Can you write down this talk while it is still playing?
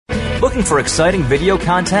Looking for exciting video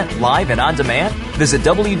content live and on demand? Visit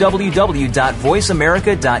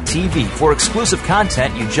www.voiceamerica.tv for exclusive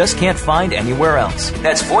content you just can't find anywhere else.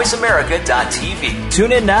 That's voiceamerica.tv.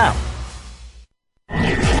 Tune in now.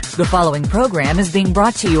 The following program is being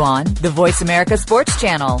brought to you on the Voice America Sports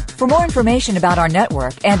Channel. For more information about our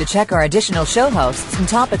network and to check our additional show hosts and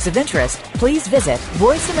topics of interest, please visit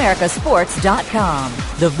voiceamericasports.com.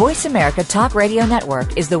 The Voice America Talk Radio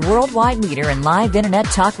Network is the worldwide leader in live Internet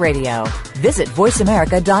talk radio. Visit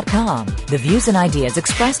voiceamerica.com. The views and ideas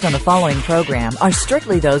expressed on the following program are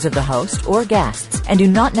strictly those of the host or guests and do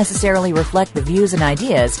not necessarily reflect the views and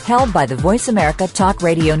ideas held by the Voice America Talk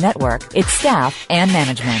Radio Network, its staff, and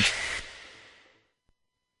management.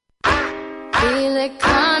 Feel it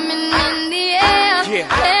coming in the air.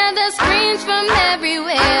 Hear the screams from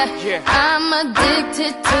everywhere. I'm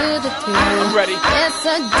addicted to the thrill. I'm ready. It's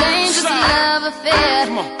a dangerous love affair.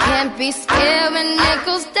 Can't be scared when it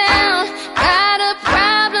goes down. Got a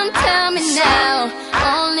problem? Tell me now.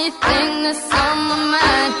 Only thing that's on my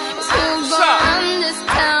mind is who's gonna run this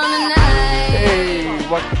town tonight. Hey,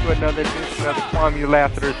 welcome to another edition of the Kwamie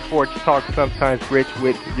Lassiter Sports Talk Sometimes Rich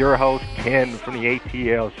with your host Ken from the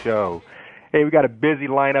ATL Show. Hey, we got a busy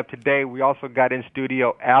lineup today. We also got in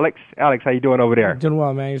studio Alex. Alex, how you doing over there? Doing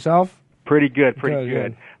well, man. Yourself? Pretty good, pretty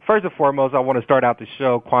good. First and foremost, I want to start out the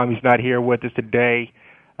show. Kwamie's not here with us today.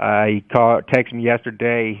 He texted me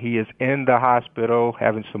yesterday. He is in the hospital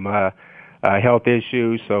having some health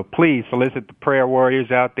issues. So please solicit the prayer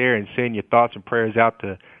warriors out there and send your thoughts and prayers out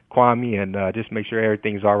to Kwamie and just make sure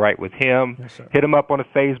everything's all right with him. Yes, sir. Hit him up on the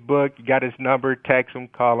Facebook. You got his number. Text him,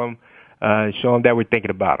 call him, show him that we're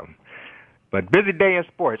thinking about him. But busy day in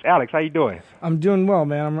sports. Alex, how you doing? I'm doing well,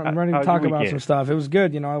 man. I'm ready to talk about some stuff. It was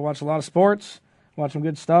good. You know, I watched a lot of sports, watched some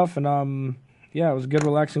good stuff, and, yeah, it was a good,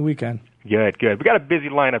 relaxing weekend. Good, good. We got a busy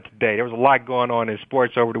lineup today. There was a lot going on in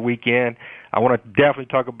sports over the weekend. I want to definitely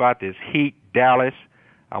talk about this Heat, Dallas.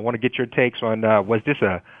 I want to get your takes on was this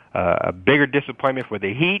a bigger disappointment for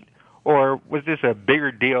the Heat, or was this a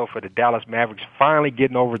bigger deal for the Dallas Mavericks finally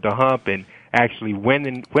getting over the hump and actually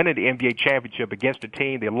winning the NBA championship against a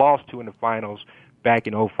team they lost to in the finals back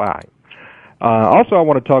in 2005. Also, I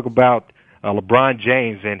want to talk about LeBron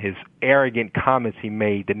James and his arrogant comments he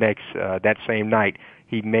made that same night.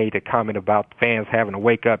 He made a comment about fans having to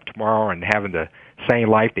wake up tomorrow and having the same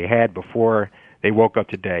life they had before they woke up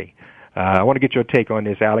today. I want to get your take on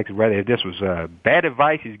this, Alex, whether this was bad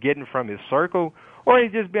advice he's getting from his circle or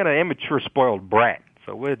he's just been an immature, spoiled brat.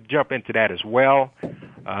 So we'll jump into that as well.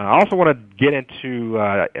 I also want to get into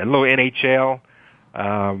a little NHL.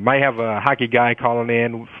 Might have a hockey guy calling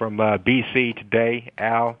in from BC today,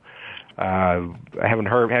 Al. I haven't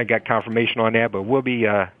got confirmation on that, but we'll be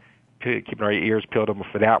keeping our ears peeled open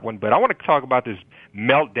for that one. But I want to talk about this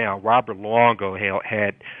meltdown Robert Luongo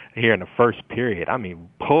had here in the first period. I mean,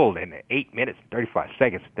 pulled in 8 minutes and 35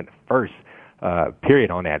 seconds in the first period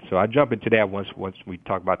on that. So I'll jump into that once we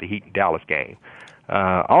talk about the Heat and Dallas game.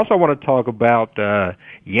 Also, I want to talk about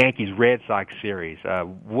Yankees-Red Sox series.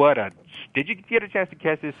 Did you get a chance to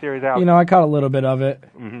catch this series out? You know, I caught a little bit of it.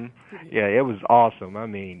 Mm-hmm. Yeah, it was awesome. I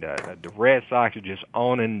mean, the Red Sox are just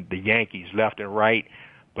owning the Yankees left and right,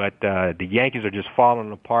 but the Yankees are just falling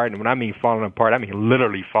apart. And when I mean falling apart, I mean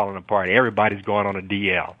literally falling apart. Everybody's going on a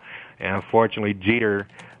DL. And unfortunately, Jeter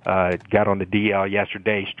got on the DL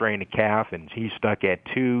yesterday, strained the calf, and he's stuck at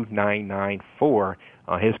 2.994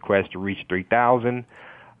 on his quest to reach 3,000.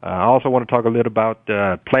 I also want to talk a little about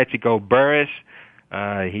Plaxico Burress.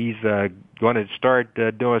 He's going to start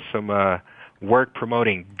doing some work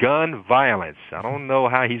promoting gun violence. I don't know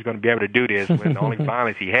how he's going to be able to do this when the only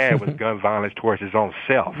violence he had was gun violence towards his own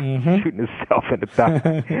self, shooting himself in the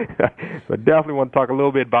thigh. So definitely want to talk a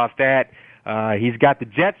little bit about that. He's got the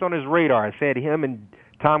Jets on his radar. I said him and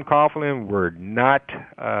Tom Coughlin were not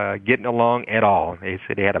getting along at all. They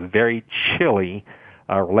said they had a very chilly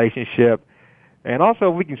relationship. And also,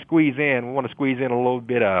 if we can we want to squeeze in a little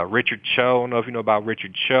bit of Richard Cho. I don't know if you know about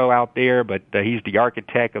Richard Cho out there, but he's the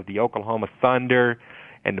architect of the Oklahoma Thunder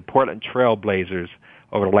and the Portland Trail Blazers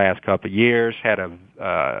over the last couple of years. Him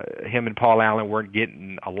and Paul Allen weren't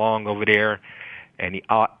getting along over there, and he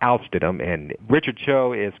ousted him. And Richard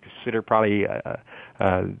Cho is considered probably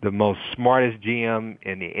the most smartest GM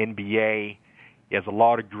in the NBA. He has a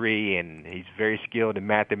law degree, and he's very skilled in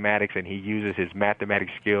mathematics, and he uses his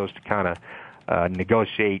mathematics skills to kind of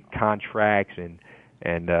negotiate contracts and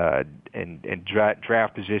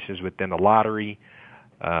draft positions within the lottery.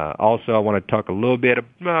 Also, I want to talk a little bit,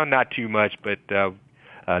 not too much, but the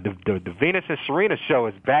Venus and Serena show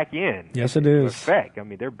is back in. Yes, it is. In effect. I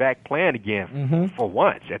mean, they're back playing again for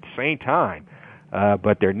once at the same time.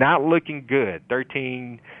 but they're not looking good.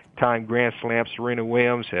 13-time Grand Slam Serena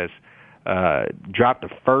Williams has dropped the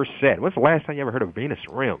first set. When's the last time you ever heard of Venus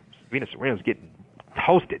Williams? Venus Williams getting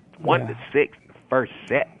toasted 1-6 in the first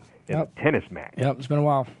set in a tennis match. Yep, it's been a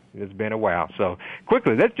while. It's been a while. So,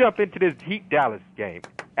 quickly, let's jump into this Heat-Dallas game.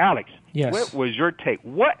 Alex, what was your take?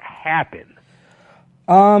 What happened?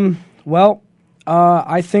 Well,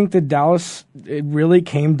 I think that Dallas, it really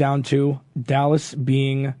came down to Dallas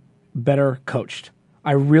being better coached.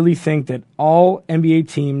 I really think that all NBA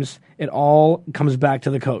teams, it all comes back to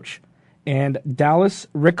the coach. And Dallas,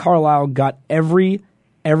 Rick Carlisle got every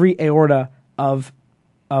aorta of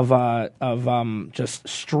just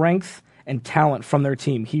strength and talent from their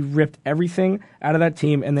team. He ripped everything out of that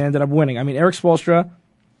team, and they ended up winning. I mean, Eric Spoelstra,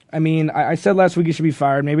 I said last week he should be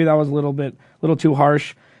fired. Maybe that was a little too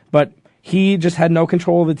harsh, but he just had no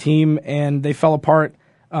control of the team, and they fell apart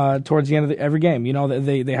towards the end of every game. You know,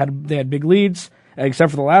 they had big leads,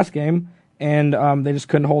 except for the last game, and they just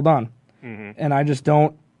couldn't hold on. Mm-hmm. And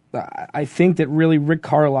I think that really Rick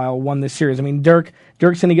Carlisle won this series. I mean, Dirk's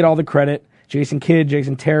going to get all the credit. Jason Kidd,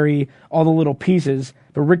 Jason Terry, all the little pieces,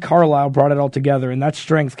 but Rick Carlisle brought it all together, and that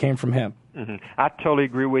strength came from him. Mm-hmm. I totally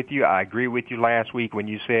agree with you. I agree with you last week when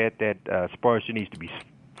you said that Spoelstra needs to be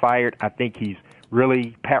fired. I think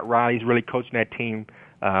Pat Riley's really coaching that team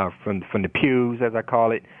from the pews, as I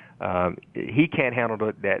call it. He can't handle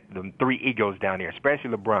the three egos down there,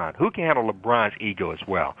 especially LeBron. Who can handle LeBron's ego as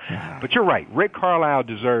well? But you're right. Rick Carlisle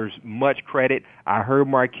deserves much credit. I heard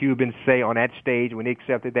Mark Cuban say on that stage when he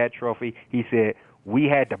accepted that trophy, he said, we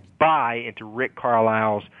had to buy into Rick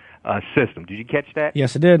Carlisle's system. Did you catch that?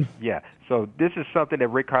 Yes, I did. Yeah. So this is something that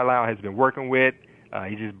Rick Carlisle has been working with.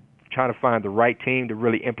 He's just trying to find the right team to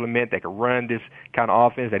really implement that can run this kind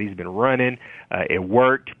of offense that he's been running. It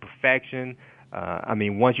worked to perfection.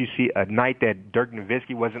 Once you see a night that Dirk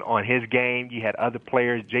Nowitzki wasn't on his game, you had other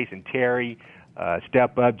players, Jason Terry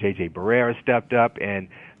step up, J.J. Barrera stepped up, and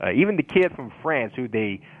even the kid from France,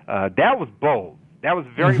 that was bold. That was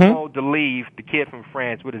very bold to leave the kid from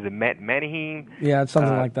France. What is it, Manheim? Yeah, it's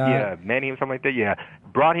something like that. Yeah, Manheim, something like that, yeah.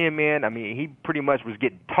 Brought him in. He pretty much was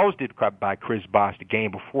getting toasted by Chris Bosh the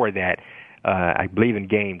game before that, I believe in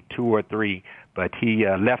game 2 or 3, but he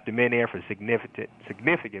left him in there for a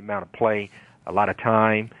significant amount of play, a lot of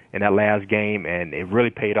time in that last game, and it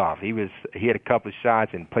really paid off. He had a couple of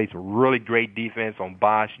shots and played some really great defense on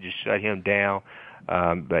Bosh, just shut him down.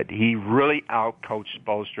 But he really out-coached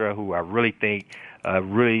Spoelstra, who I really think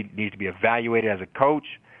really needs to be evaluated as a coach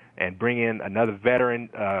and bring in another veteran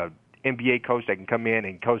NBA coach that can come in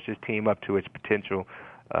and coach his team up to its potential,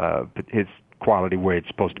 his quality where it's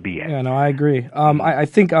supposed to be at. Yeah, no, I agree. I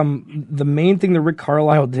think the main thing that Rick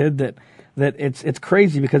Carlisle did that it's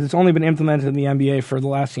crazy because it's only been implemented in the NBA for the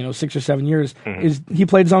last 6 or 7 years is he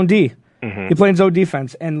played zone D. Mm-hmm. He played zone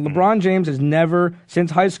defense, and LeBron James has never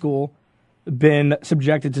since high school been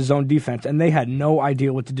subjected to zone defense, and they had no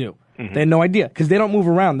idea what to do. Mm-hmm. They had no idea because they don't move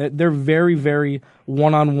around. They're very, very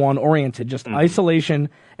one-on-one oriented, just isolation.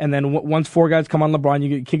 And then once 4 guys come on LeBron,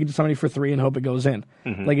 you kick it to somebody for 3 and hope it goes in.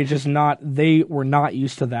 Mm-hmm. Like it's just not. They were not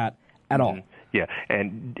used to that at all. Yeah,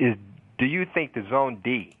 and do you think the zone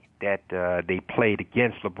D that they played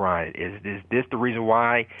against LeBron is this the reason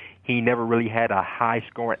why he never really had a high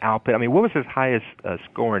scoring output? What was his highest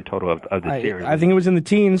scoring total of the series? I think it was in the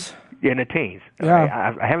teens. In the teens.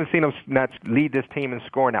 Yeah. I haven't seen him not lead this team in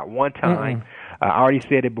scoring at one time. I already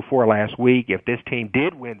said it before last week. If this team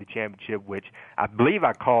did win the championship, which I believe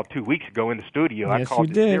I called 2 weeks ago in the studio, yes, I called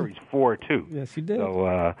the series 4-2. Yes, you did. So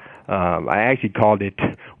I actually called it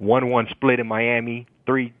 1-1 split in Miami,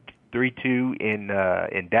 3-2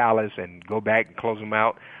 in Dallas, and go back and close them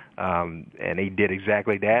out. And they did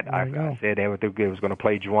exactly that. I said they was going to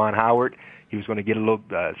play Juwan Howard. He was going to get a little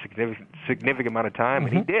significant amount of time,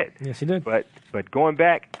 and he did. Yes, he did. But going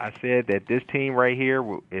back, I said that this team right here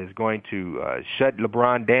is going to shut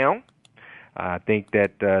LeBron down. I think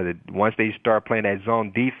that once they start playing that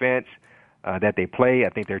zone defense that they play, I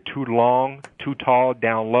think they're too long, too tall,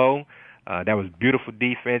 down low. That was beautiful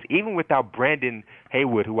defense, even without Brandon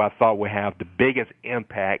Haywood, who I thought would have the biggest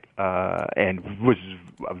impact and was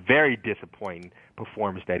a very disappointing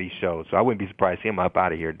performance that he showed. So I wouldn't be surprised to see him up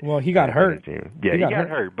out of here. Well, he got hurt. Yeah, he got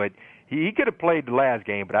hurt, but he could have played the last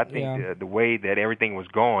game. But I think the way that everything was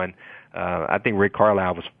going, I think Rick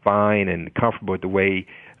Carlisle was fine and comfortable with the way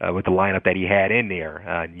with the lineup that he had in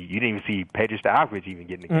there. You didn't even see Pedro Stojakovic even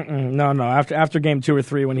getting the game. No. After game 2 or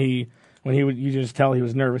 3 when he you just tell he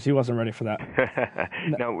was nervous. He wasn't ready for that.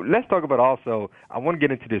 Now, let's talk about also, I want to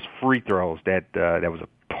get into this free throws that was a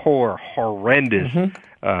poor, horrendous,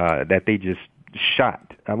 that they just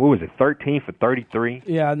shot. What was it, 13 for 33?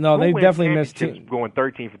 Yeah, no, they definitely missed two. Going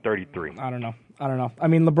 13 for 33. I don't know. I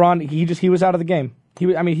mean, LeBron, he was out of the game.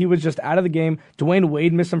 He was just out of the game. Dwayne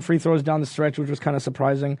Wade missed some free throws down the stretch, which was kind of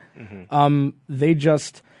surprising. When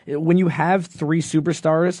you have three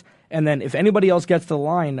superstars, and then if anybody else gets to the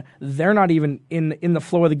line, they're not even in the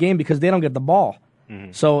flow of the game because they don't get the ball.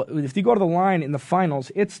 So if you go to the line in the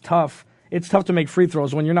finals, it's tough. It's tough to make free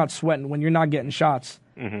throws when you're not sweating, when you're not getting shots.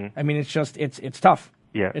 I mean, it's tough.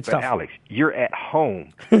 Yeah, it's but tough. Alex, you're at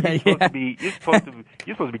home. You're supposed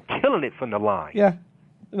to be killing it from the line. Yeah.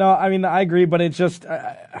 No, I mean, I agree, but it's just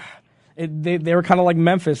they were kind of like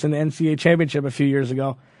Memphis in the NCAA championship a few years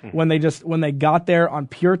ago when they got there on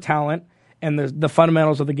pure talent and the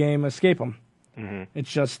fundamentals of the game escape them.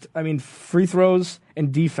 It's just, I mean, free throws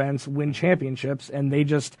and defense win championships, and they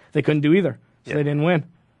couldn't do either, so they didn't win.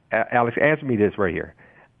 Alex, answer me this right here.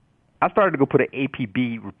 I started to go put an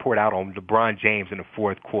APB report out on LeBron James in the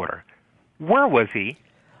fourth quarter. Where was he?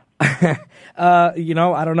 I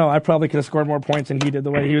don't know. I probably could have scored more points than he did the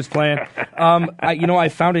way he was playing. I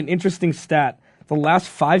found an interesting stat. The last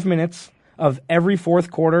 5 minutes of every fourth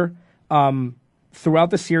quarter throughout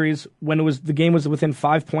the series, when the game was within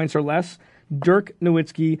 5 points or less, Dirk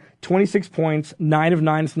Nowitzki, 26 points, 9 of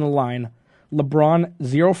 9 from the line. LeBron,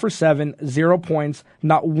 0 for 7, 0 points,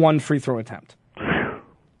 not one free throw attempt.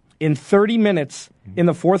 In 30 minutes in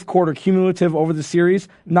the fourth quarter, cumulative over the series,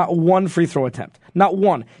 not one free throw attempt. Not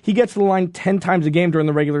one. He gets to the line 10 times a game during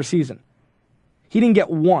the regular season. He didn't get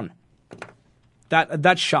one.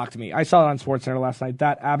 That shocked me. I saw it on SportsCenter last night.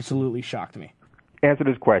 That absolutely shocked me. Answer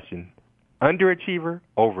this question. Underachiever,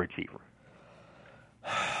 overachiever?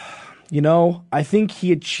 I think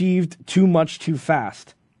he achieved too much too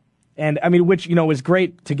fast. And, I mean, which, is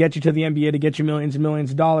great to get you to the NBA, to get you millions and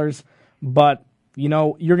millions of dollars, but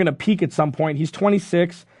you're going to peak at some point. He's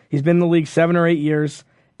 26. He's been in the league 7 or 8 years,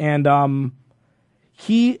 and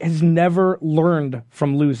he has never learned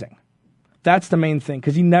from losing. That's the main thing,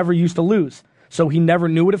 because he never used to lose. So he never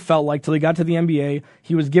knew what it felt like till he got to the NBA.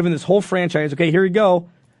 He was given this whole franchise. Okay, here you go.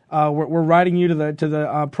 We're riding you to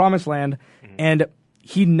the promised land, and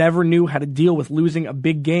he never knew how to deal with losing a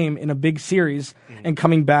big game in a big series and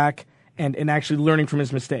coming back and actually learning from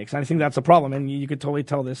his mistakes. And I think that's a problem, and you could totally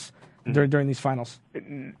tell this during these finals. Let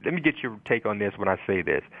me get your take on this when I say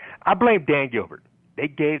this. I blame Dan Gilbert. They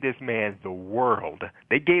gave this man the world.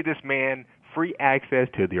 They gave this man free access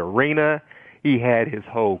to the arena. He had his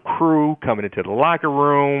whole crew coming into the locker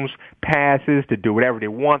rooms, passes to do whatever they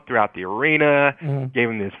want throughout the arena, gave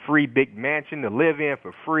him this free big mansion to live in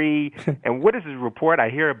for free. And what is his report? I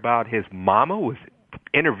hear about his mama was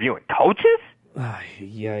interviewing coaches?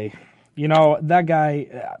 Yay. That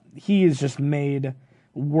guy, he has just made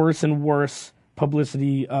worse and worse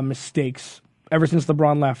publicity mistakes ever since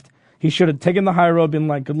LeBron left. He should have taken the high road, been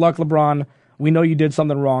like, good luck, LeBron. We know you did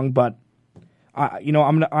something wrong, but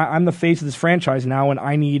I'm the face of this franchise now, and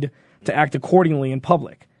I need to act accordingly in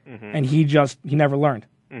public. And he never learned.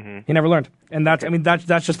 He never learned, and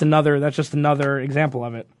that's just another example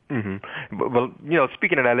of it. Well,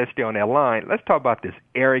 speaking of that, let's stay on that line. Let's talk about this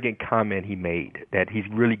arrogant comment he made that he's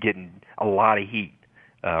really getting a lot of heat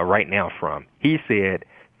right now from. He said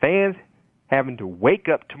fans having to wake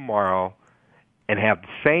up tomorrow and have the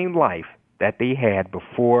same life that they had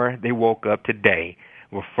before they woke up today,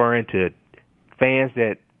 referring to fans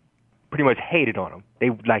that pretty much hated on him.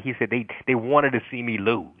 He said, they wanted to see me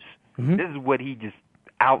lose. This is what he just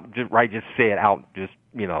said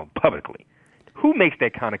publicly. Who makes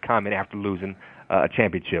that kind of comment after losing a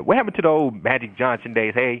championship? What happened to the old Magic Johnson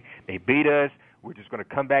days? Hey, they beat us. We're just going to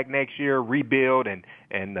come back next year, rebuild, and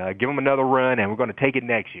give them another run, and we're going to take it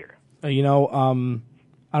next year. I don't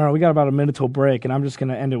know. We got about a minute till break, and I'm just going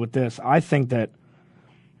to end it with this. I think that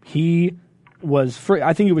he was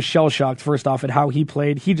shell shocked first off at how he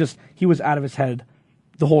played. He was out of his head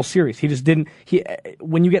the whole series. He just didn't.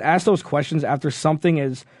 When you get asked those questions after something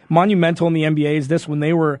as monumental in the NBA as this, when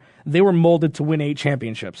they were molded to win 8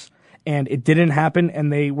 championships, and it didn't happen,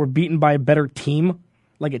 and they were beaten by a better team,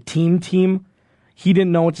 like a team. He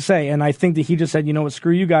didn't know what to say, and I think that he just said, what,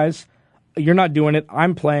 screw you guys. You're not doing it.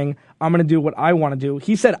 I'm playing. I'm going to do what I want to do.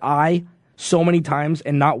 He said I so many times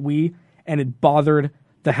and not we, and it bothered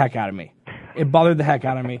the heck out of me.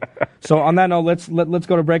 So on that note, let's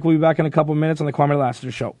go to break. We'll be back in a couple of minutes on the Kwamie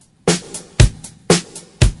Lassiter Show.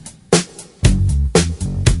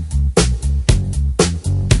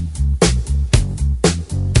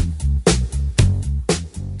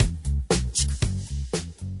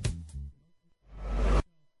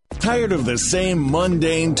 Tired of the same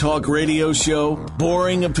mundane talk radio show,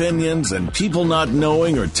 boring opinions, and people not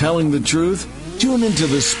knowing or telling the truth? Tune into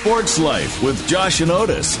The Sports Life with Josh and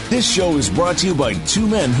Otis. This show is brought to you by two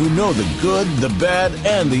men who know the good, the bad,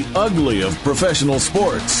 and the ugly of professional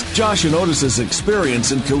sports. Josh and Otis's experience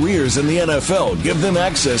and careers in the NFL give them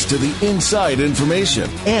access to the inside information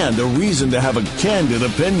and a reason to have a candid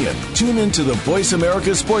opinion. Tune into the Voice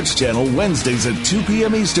America Sports Channel Wednesdays at 2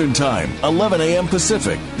 p.m. Eastern Time, 11 a.m.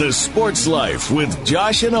 Pacific. The Sports Life with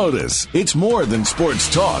Josh and Otis. It's more than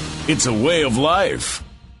sports talk. It's a way of life.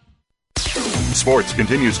 Sports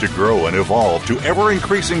continues to grow and evolve to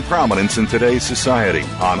ever-increasing prominence in today's society.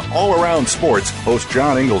 On All Around Sports, host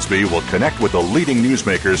John Inglesby will connect with the leading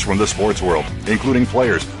newsmakers from the sports world, including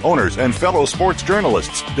players, owners, and fellow sports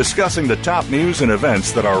journalists, discussing the top news and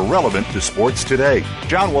events that are relevant to sports today.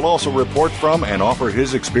 John will also report from and offer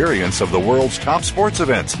his experience of the world's top sports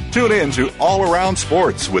events. Tune in to All Around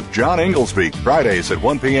Sports with John Inglesby, Fridays at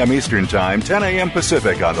 1 p.m. Eastern Time, 10 a.m.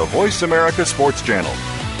 Pacific on the Voice America Sports Channel.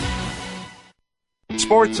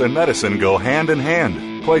 Sports and medicine go hand in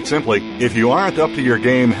hand. Quite simply, if you aren't up to your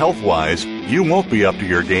game health-wise, you won't be up to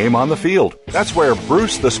your game on the field. That's where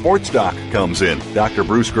Bruce the Sports Doc comes in. Dr.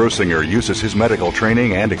 Bruce Grossinger uses his medical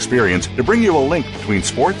training and experience to bring you a link between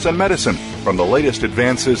sports and medicine, from the latest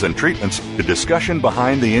advances and treatments to discussion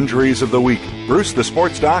behind the injuries of the week. Bruce the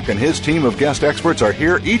Sports Doc and his team of guest experts are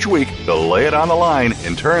here each week to lay it on the line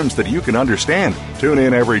in terms that you can understand. Tune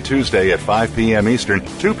in every Tuesday at 5 p.m. Eastern,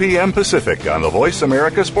 2 p.m. Pacific on the Voice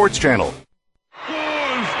America Sports Channel.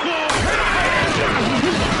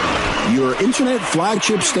 Your internet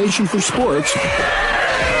flagship station for sports.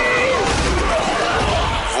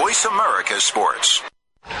 Voice America Sports.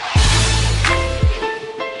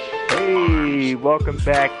 Hey, welcome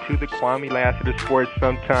back to the Kwamie Lassiter Sports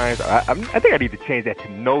Sometimes. I think I need to change that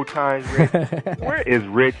to No Times, Rich. Where is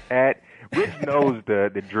Rich at? Rich knows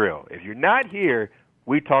the drill. If you're not here,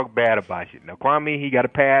 we talk bad about you. Now, Kwamie, he got a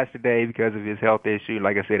pass today because of his health issue.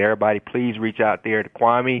 Like I said, everybody, please reach out there to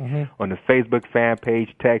Kwamie on the Facebook fan page.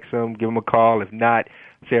 Text him, give him a call. If not,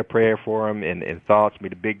 say a prayer for him and thoughts. May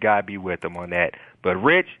the big guy be with him on that. But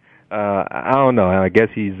Rich, I don't know. I guess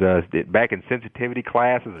he's back in sensitivity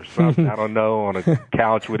classes or something. I don't know, on a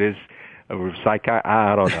couch with his psychiatrist.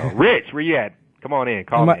 I don't know. Rich, where you at? Come on in.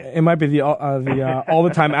 Call me. It might be the All the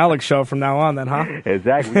Time Alex show from now on, then, huh?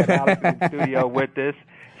 Exactly. We got Alex in the studio with us.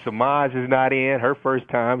 Samaj is not in, her first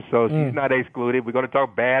time, so she's not excluded. We're going to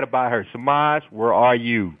talk bad about her. Samaj, where are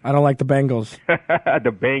you? I don't like the Bengals. The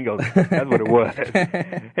Bengals. That's what it was.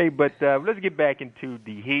 Hey, but let's get back into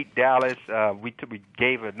the Heat, Dallas. We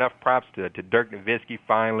gave enough props to Dirk Nowitzki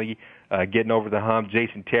finally getting over the hump.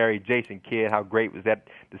 Jason Terry, Jason Kidd, how great was that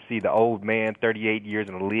to see the old man, 38 years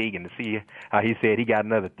in the league, and to see how he said he got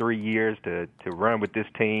another 3 years to run with this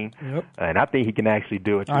team. Yep. And I think he can actually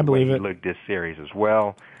do it. I believe it. He looked this series as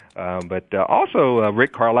well. But also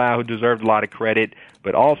Rick Carlisle, who deserved a lot of credit,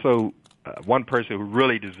 but also one person who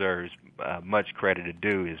really deserves much credit to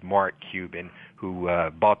do is Mark Cuban, who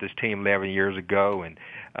bought this team 11 years ago, and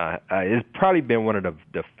it's probably been one of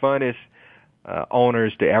the funnest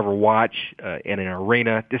owners to ever watch in an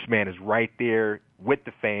arena. This man is right there with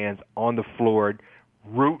the fans on the floor,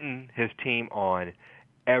 rooting his team on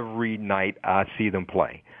every night I see them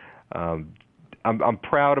play. I'm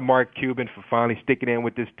proud of Mark Cuban for finally sticking in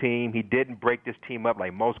with this team. He didn't break this team up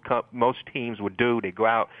like most teams would do. They go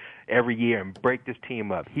out every year and break this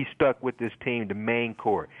team up. He stuck with this team, the main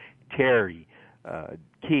core, Terry,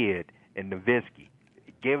 Kidd, and Nowitzki.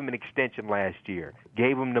 Gave him an extension last year.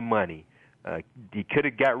 Gave him the money. He could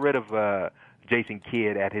have got rid of Jason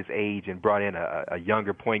Kidd at his age and brought in a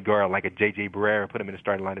younger point guard like a J.J. Barrera and put him in the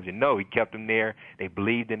starting lineup. And no, he kept him there. They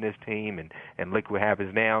believed in this team, and look what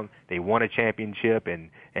happens now. They won a championship and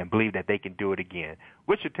believe that they can do it again.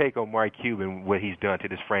 What's your take on Mark Cuban, what he's done to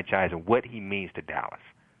this franchise and what he means to Dallas?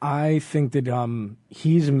 I think that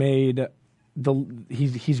he's made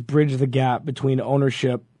he's bridged the gap between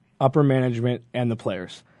ownership, upper management, and the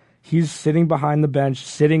players. He's sitting behind the bench,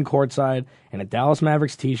 sitting courtside in a Dallas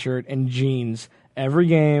Mavericks T-shirt and jeans every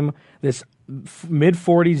game. This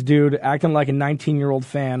mid-40s dude acting like a 19-year-old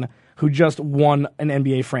fan who just won an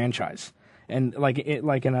NBA franchise, and like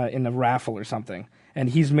in a raffle or something. And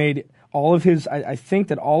he's made all of his. I think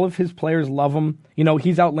that all of his players love him. You know,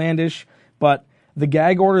 he's outlandish, but the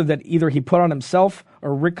gag order that either he put on himself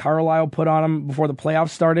or Rick Carlisle put on him before the playoffs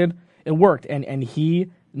started, it worked, and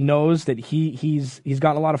he knows that he's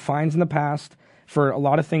gotten a lot of fines in the past for a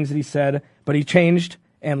lot of things that he said, but he changed,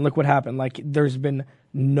 and look what happened. Like there's been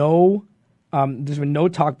no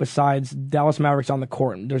talk besides Dallas Mavericks on the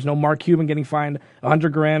court. There's no Mark Cuban getting fined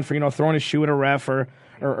 $100,000 for throwing his shoe at a ref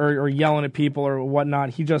or yelling at people or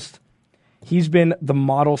whatnot. He's been the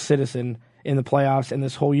model citizen in the playoffs in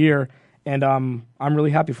this whole year, And I'm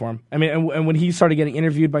really happy for him. I mean, and when he started getting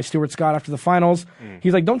interviewed by Stuart Scott after the finals,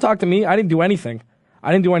 he's like, don't talk to me. I didn't do anything.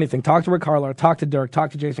 Talk to Rick Carlisle, talk to Dirk,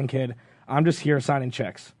 talk to Jason Kidd. I'm just here signing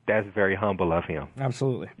checks. That's very humble of him.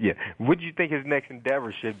 Absolutely. Yeah. What do you think his next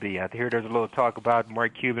endeavor should be? I hear there's a little talk about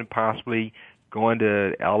Mark Cuban possibly going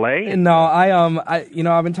to L.A. No,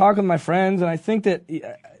 I've been talking with my friends, and I think that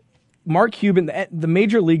Mark Cuban, the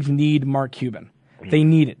major leagues need Mark Cuban. They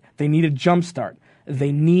need it. They need a jump start.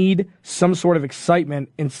 They need some sort of excitement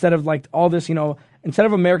instead of like all this, instead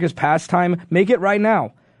of America's pastime, make it right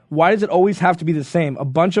now. Why does it always have to be the same? A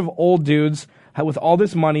bunch of old dudes with all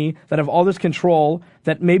this money that have all this control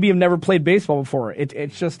that maybe have never played baseball before.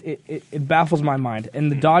 It baffles my mind.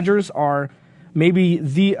 And the Dodgers are maybe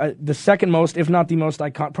the second most, if not the most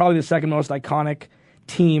probably the second most iconic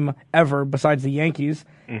team ever besides the Yankees.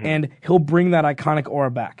 And he'll bring that iconic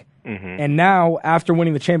aura back. And now, after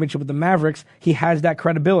winning the championship with the Mavericks, he has that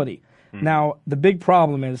credibility. Now, the big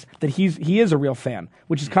problem is that he is a real fan,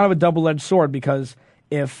 which is kind of a double-edged sword because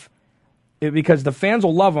because the fans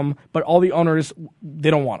will love him, but all the owners, they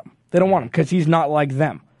don't want him. They don't want him because he's not like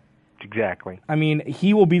them. Exactly. I mean,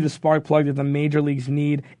 he will be the spark plug that the major leagues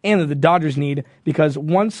need and that the Dodgers need because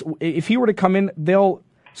if he were to come in, they'll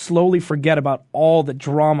slowly forget about all the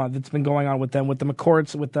drama that's been going on with them, with the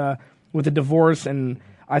McCourts, with the divorce, and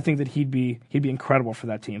I think that he'd be incredible for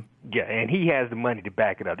that team. Yeah, and he has the money to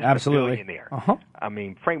back it up. He's Absolutely. a billionaire. I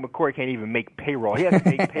mean, Frank McCourt can't even make payroll. He has to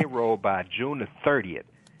make payroll by June the 30th.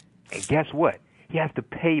 And guess what? He has to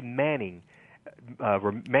pay Manny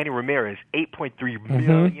Ramirez $8.3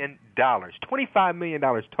 million, $25 million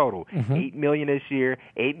total. $8 million this year,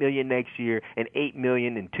 $8 million next year, and $8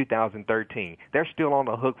 million in 2013. They're still on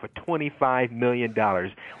the hook for $25 million.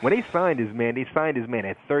 When they signed this man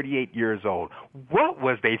at 38 years old. What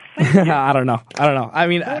was they thinking? I don't know. I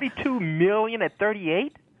mean, $42 million at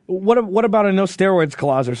 38? What about a no steroids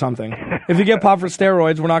clause or something? If you get popped for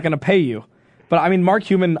steroids, we're not going to pay you. But I mean, Mark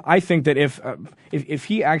Cuban, I think that if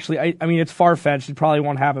he actually, I mean, it's far-fetched, it probably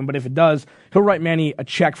won't happen, but if it does, he'll write Manny a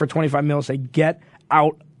check for $25 million, say, get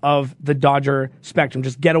out of the Dodger spectrum,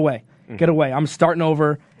 just get away. Get away. I'm starting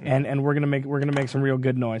over, and we're gonna make some real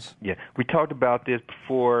good noise. Yeah, we talked about this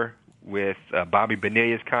before with Bobby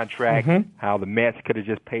Bonilla's contract, how the Mets could have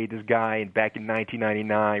just paid this guy back in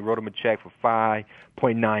 1999, wrote him a check for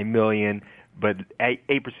 $5.9 million. But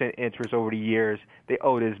 8% interest over the years, they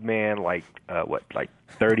owe this man like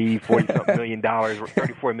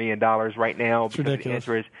 $34 million right now because of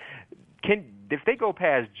interest. If they go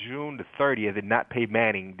past June the 30th and not pay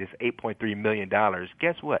Manning this $8.3 million,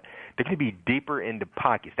 guess what? They're going to be deeper in the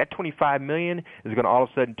pockets. That $25 million is going to all of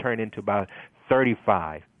a sudden turn into about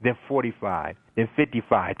 35, then 45, then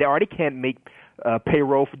 55. They already can't make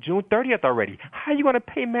payroll for June 30th already. How are you going to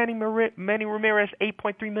pay Manny Ramirez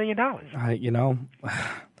 $8.3 million?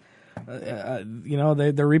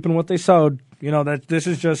 They're reaping what they sowed. That this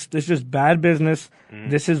is just bad business.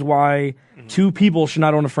 This is why two people should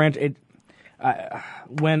not own a franchise.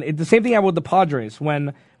 The same thing happened with the Padres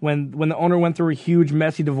when the owner went through a huge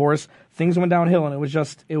messy divorce, things went downhill, and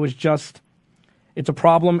it's a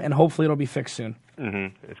problem, and hopefully it'll be fixed soon.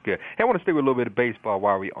 That's good. Hey, I want to stay with a little bit of baseball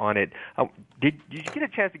while we're on it. Did you get a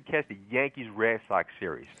chance to catch the Yankees-Red Sox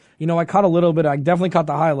series? I caught a little bit. I definitely caught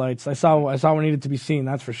the highlights. I saw what needed to be seen,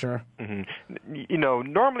 that's for sure.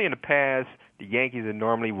 Normally in the past, the Yankees had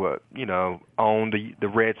normally owned the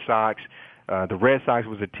Red Sox. The Red Sox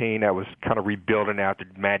was a team that was kind of rebuilding after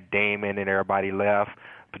Matt Damon and everybody left,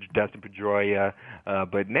 Dustin Pedroia.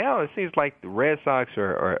 But now it seems like the Red Sox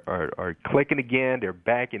are clicking again. They're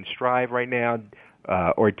back in stride right now.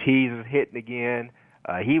 Ortiz is hitting again.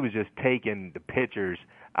 He was just taking the pitchers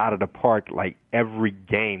out of the park like every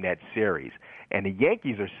game that series. And the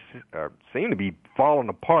Yankees seem to be falling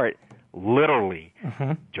apart literally.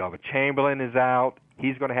 Java Chamberlain is out.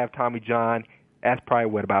 He's going to have Tommy John. That's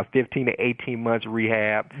probably, about 15 to 18 months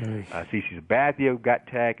rehab. CeCe Sabathia got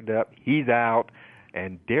tagged up. He's out.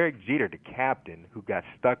 And Derek Jeter, the captain, who got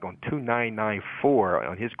stuck on 2.994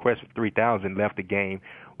 on his quest for 3,000, left the game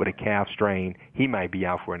with a calf strain. He might be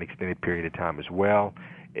out for an extended period of time as well.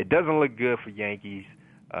 It doesn't look good for Yankees,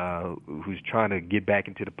 who's trying to get back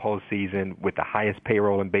into the postseason with the highest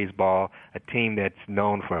payroll in baseball, a team that's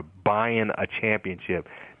known for buying a championship.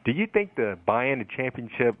 Do you think the buying a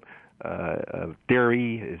championship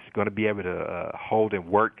theory is going to be able to hold and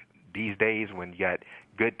work these days when you got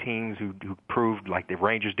good teams who proved, like the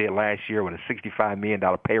Rangers did last year with a $65 million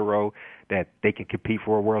payroll, that they can compete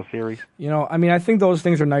for a World Series? I think those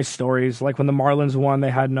things are nice stories. Like when the Marlins won, they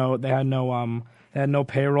had no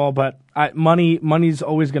payroll, but money's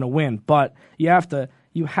always going to win. But you have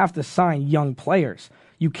to sign young players.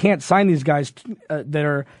 you can't sign these guys that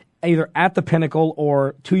are either at the pinnacle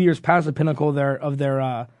or 2 years past the pinnacle of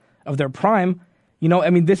their prime. You know,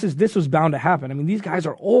 I mean, this was bound to happen. I mean, these guys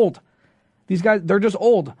are old. These guys, they're just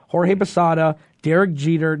old. Jorge Posada, Derek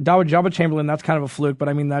Jeter, Jabba Chamberlain, that's kind of a fluke, but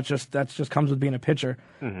I mean, that just comes with being a pitcher.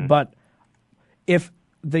 Mm-hmm. But if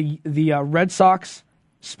the Red Sox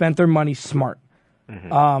spent their money smart,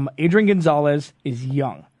 mm-hmm. Adrian Gonzalez is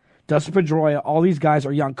young. Dustin Pedroia, all these guys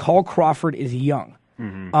are young. Carl Crawford is young.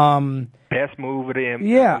 Mm-hmm. Best move of them.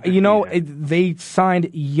 Yeah, you know, they signed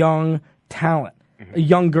young talent. Mm-hmm.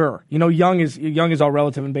 Younger. You know, young is all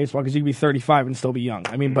relative in baseball because you can be 35 and still be young.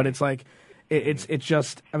 I mean, mm-hmm. but it's like, it's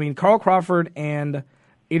just, I mean, Carl Crawford and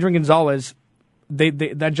Adrian Gonzalez,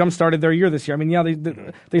 that jump started their year this year. I mean, yeah,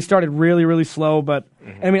 they started really, really slow, but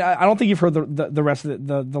mm-hmm. I mean, I don't think you've heard the rest of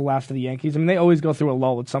the last of the Yankees. I mean, they always go through a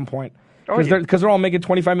lull at some point because they're all making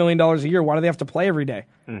 $25 million a year. Why do they have to play every day?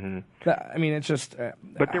 Mm-hmm. I mean, it's just.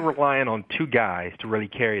 But they're relying on two guys to really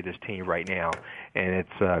carry this team right now, and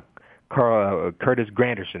it's Curtis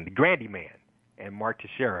Granderson, the Grandy Man, and Mark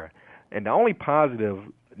Teixeira. And the only positive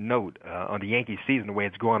note on the Yankees season, the way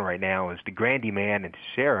it's going right now, is the Grandy Man and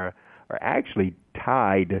Teixeira are actually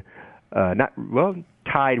tied,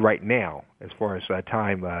 tied right now as far as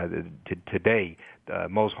time today, the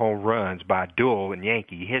most home runs by a duel in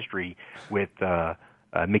Yankee history with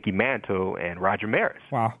Mickey Mantle and Roger Maris.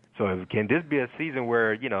 Wow! So can this be a season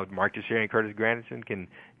where Mark Teixeira and Curtis Granderson can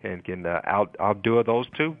outdo those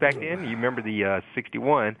two back then? You remember the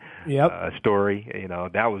 '61 story? You know,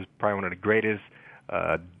 that was probably one of the greatest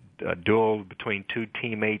duel between two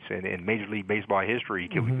teammates in Major League Baseball history.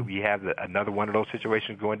 Could we have another one of those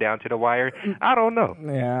situations going down to the wire? I don't know.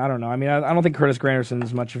 Yeah, I don't know. I mean, I don't think Curtis Granderson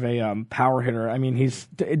is much of a power hitter. I mean,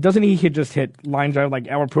 doesn't he just hit line drive like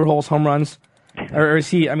Albert Pujols home runs? Or is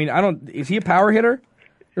he? I mean, is he a power hitter,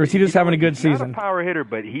 or is he just having a good season? Not a power hitter,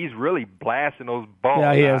 but he's really blasting those balls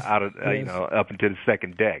out of up into the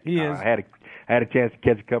second deck. He is. I had a chance to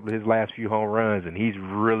catch a couple of his last few home runs, and he's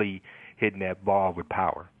really hitting that ball with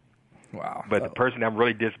power. Wow. But the person I'm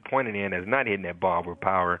really disappointed in is not hitting that ball with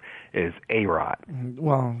power is A-Rod.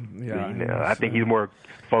 Well, yeah. I think he's more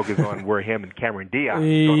focused on where him and Cameron Diaz are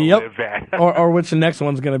going to live at. or which the next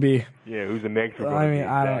one's going to be. Yeah, who's the next one going to be?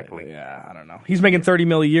 Exactly. I don't know. He's making $30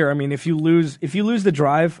 million a year. I mean, if you lose the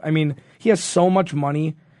drive, I mean, he has so much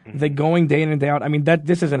money that going day in and day out. I mean,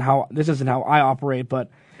 this isn't how I operate,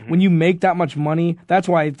 but when you make that much money, that's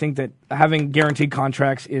why I think that having guaranteed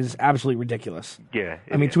contracts is absolutely ridiculous. Yeah.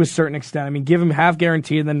 I mean, to a certain extent. I mean, give him half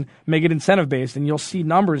guaranteed and then make it incentive-based, and you'll see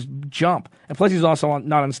numbers jump. And plus, he's also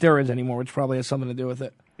not on steroids anymore, which probably has something to do with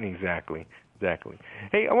it. Exactly.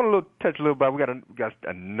 Hey, I want to touch a little bit. We got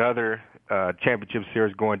another championship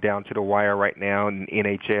series going down to the wire right now in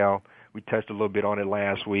NHL. We touched a little bit on it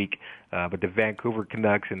last week, but the Vancouver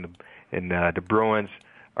Canucks and the Bruins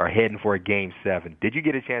are heading for a Game 7. Did you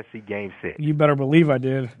get a chance to see Game 6? You better believe I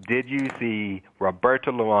did. Did you see Roberto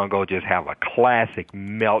Luongo just have a classic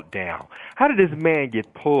meltdown? How did this man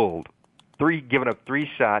get pulled, giving up 3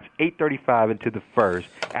 shots, 8:35 into the first,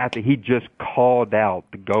 after he just called out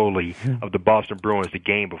the goalie of the Boston Bruins the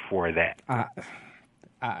game before that?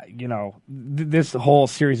 This whole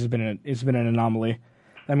series has been an anomaly.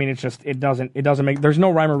 I mean, it doesn't make. There's no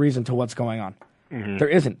rhyme or reason to what's going on. Mm-hmm. There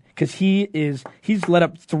isn't, because he's let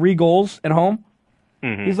up 3 goals at home.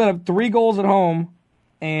 Mm-hmm. He's let up 3 goals at home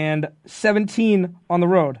and 17 on the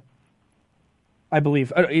road, I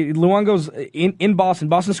believe. Luongo's in Boston.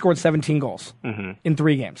 Boston scored 17 goals in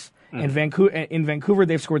 3 games. Mm-hmm. In Vancouver,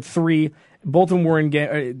 they've scored 3. Both of them were in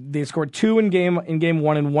game. They scored 2 in game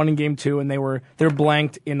 1 and 1 in game 2, and they're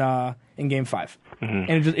blanked in game 5.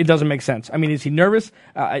 Mm-hmm. And it doesn't make sense. I mean, is he nervous?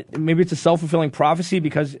 Maybe it's a self-fulfilling prophecy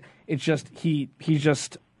because it's just he's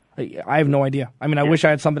just. I have no idea. I mean, I wish I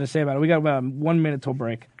had something to say about it. We got about 1 minute till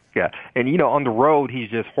break. Yeah, and on the road he's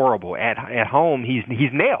just horrible. At home he's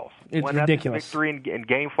nails. It's ridiculous. Victory in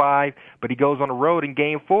Game 5, but he goes on the road in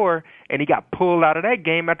Game 4 and he got pulled out of that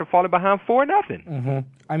game after falling behind 4-0. Mm-hmm.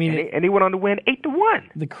 I mean, and he went on to win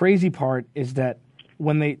 8-1. The crazy part is that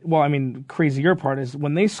crazier part is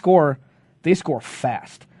when they score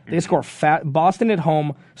fast. They score fast. Boston at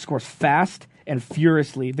home scores fast and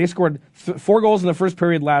furiously. They scored 4 goals in the first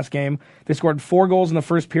period last game. They scored 4 goals in the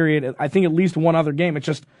first period. I think at least one other game. It's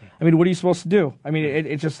just, I mean, what are you supposed to do? I mean,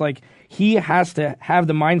 it's just like he has to have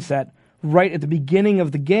the mindset right at the beginning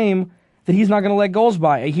of the game that he's not going to let goals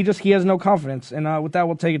by. He has no confidence. And with that,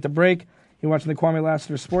 we'll take it to break. You're watching the Kwamie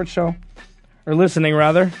Lassiter Sports Show, or listening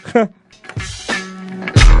rather.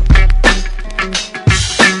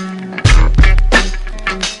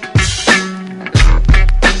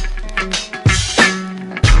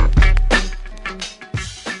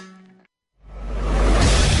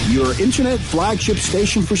 internet flagship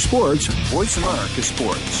station for sports, Voice America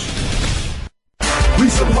Sports. We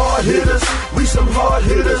some hard hitters. We some hard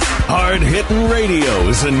hitters. Hard Hittin' Radio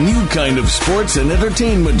is a new kind of sports and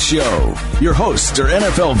entertainment show. Your hosts are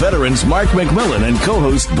NFL veterans Mark McMillan and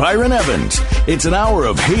co-host Byron Evans. It's an hour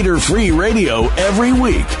of hater-free radio every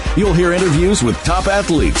week. You'll hear interviews with top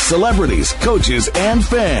athletes, celebrities, coaches, and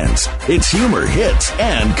fans. It's humor, hits,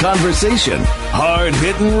 and conversation. Hard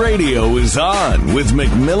Hittin' Radio is on with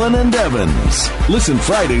McMillan and Evans. Listen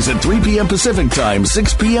Fridays at 3 p.m. Pacific Time,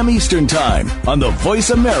 6 p.m. Eastern Time on the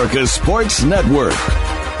Voice America Sports Network.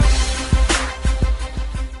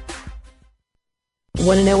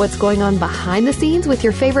 Want to know what's going on behind the scenes with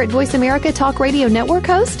your favorite Voice America Talk Radio Network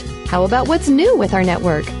host? How about what's new with our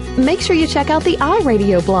network? Make sure you check out the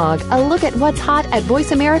iRadio blog, a look at what's hot at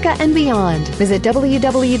Voice America and beyond. Visit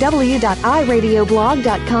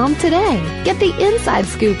www.iradioblog.com today. Get the inside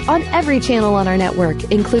scoop on every channel on our network,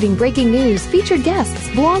 including breaking news, featured guests,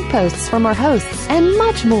 blog posts from our hosts, and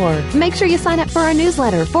much more. Make sure you sign up for our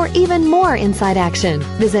newsletter for even more inside action.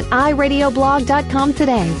 Visit iradioblog.com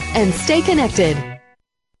today and stay connected.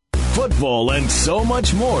 Football and so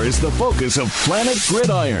much more is the focus of Planet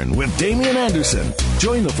Gridiron with Damian Anderson.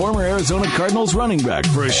 Join the former Arizona Cardinals running back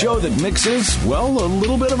for a show that mixes, well, a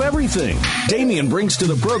little bit of everything. Damian brings to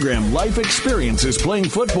the program life experiences playing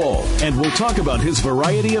football, and we'll talk about his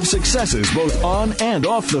variety of successes both on and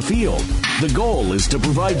off the field. The goal is to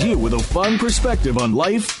provide you with a fun perspective on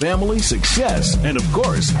life, family, success, and of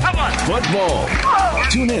course, football.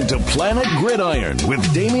 Tune in to Planet Gridiron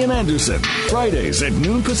with Damian Anderson, Fridays at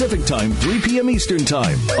noon Pacific Time, 3 p.m. Eastern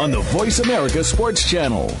Time on the Voice America Sports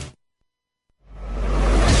Channel.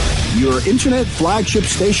 Your internet flagship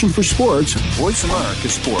station for sports, Voice America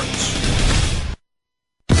Sports.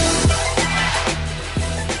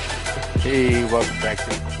 Hey, welcome back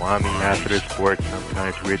to Kwamie Lassiter Sports.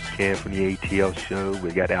 Sometimes Rich Ken from the ATL show.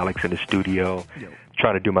 We got Alex in the studio.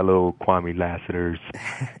 Trying to do my little Kwamie Lassiter's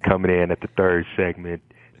coming in at the third segment.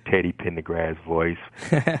 Teddy Pendergrass voice.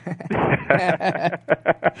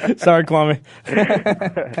 Sorry, Kwamie.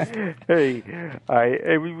 Hey,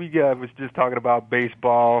 we was just talking about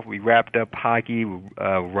baseball. We wrapped up hockey.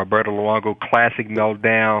 Roberto Luongo Classic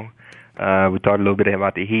meltdown. We talked a little bit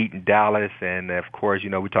about the Heat in Dallas, and of course, we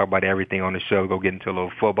talk about everything on the show. Go get into a little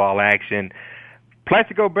football action.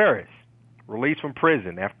 Plaxico Burress, released from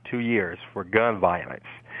prison after 2 years for gun violence,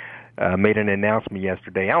 made an announcement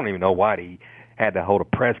yesterday. I don't even know why he had to hold a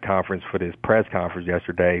press conference for this press conference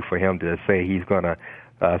yesterday for him to say he's going to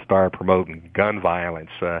start promoting gun violence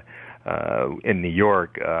in New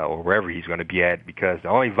York or wherever he's going to be at, because the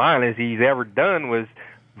only violence he's ever done was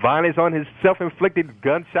violence on his self-inflicted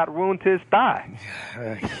gunshot wound to his thigh.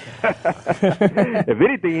 If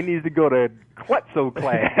anything, he needs to go to Quetzo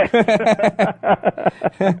class.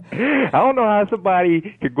 I don't know how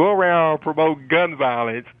somebody could go around promote gun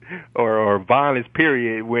violence or violence,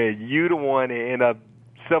 period, where you the one that end up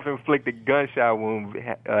self-inflicted gunshot wound,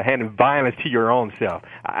 handing violence to your own self.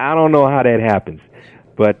 I don't know how that happens.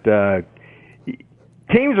 But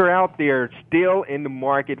teams are out there still in the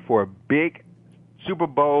market for a big Super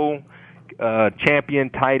Bowl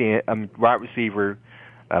champion tight end, wide receiver,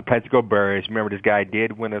 Plaxico Burress. Remember, this guy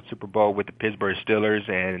did win a Super Bowl with the Pittsburgh Steelers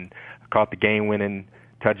and caught the game-winning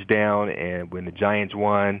touchdown. And when the Giants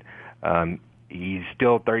won, he's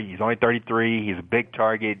still 30. He's only 33. He's a big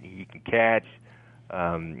target. He can catch.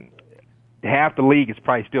 Half the league is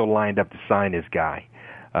probably still lined up to sign this guy.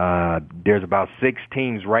 There's about 6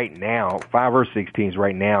 teams right now, 5 or 6 teams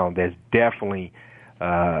right now that's definitely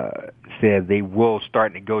said they will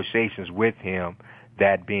start negotiations with him,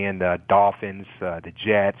 that being the Dolphins, the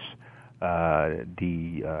Jets,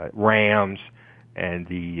 the Rams, and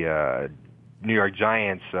the New York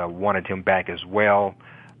Giants wanted him back as well.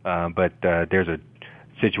 But there's a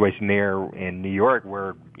situation there in New York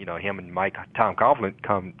where, him and Tom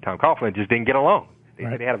Coughlin just didn't get along. They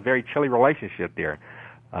had a very chilly relationship there.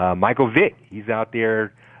 Michael Vick, he's out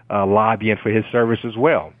there lobbying for his service as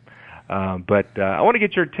well. But I want to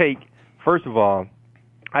get your take, first of all,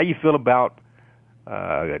 how you feel about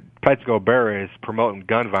Plaxico Burress promoting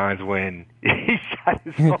gun violence when he shot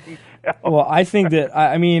his own self. Well, I think that,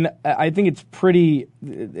 I think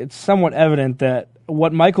it's somewhat evident that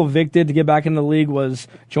what Michael Vick did to get back into the league was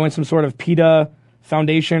join some sort of PETA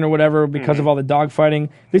foundation or whatever because of all the dogfighting.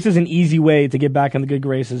 This is an easy way to get back in the good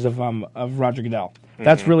graces of Roger Goodell.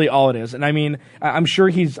 That's really all it is. And I'm sure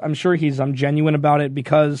he's genuine about it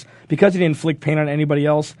because he didn't inflict pain on anybody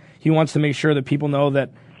else. He wants to make sure that people know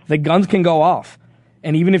that the guns can go off,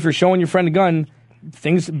 and even if you're showing your friend a gun,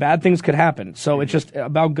 bad things could happen. So it's just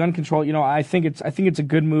about gun control. I think it's a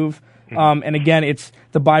good move And again, it's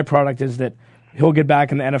the byproduct is that he'll get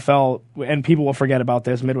back in the NFL, and people will forget about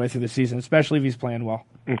this midway through the season, especially if he's playing well.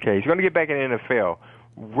 Okay, he's going to get back in the NFL.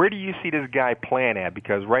 Where do you see this guy playing at?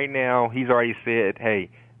 Because right now he's already said, hey,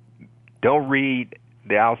 don't read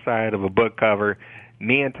the outside of a book cover.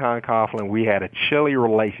 Me and Tom Coughlin, we had a chilly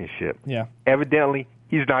relationship. Yeah. Evidently,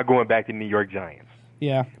 he's not going back to New York Giants.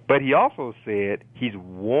 Yeah. But he also said he's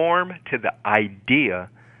warm to the idea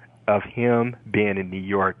of him being in New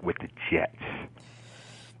York with the Jets.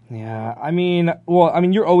 Yeah, I mean,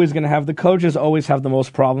 you're always going to have, the coaches always have the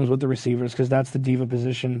most problems with the receivers because that's the diva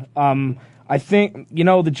position. I think,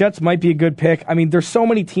 the Jets might be a good pick. I mean, there's so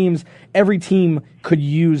many teams, every team could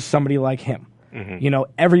use somebody like him.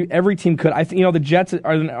 Mm-hmm. Every team could. I think, the Jets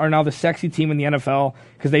are now the sexy team in the NFL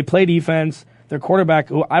because they play defense. Their quarterback,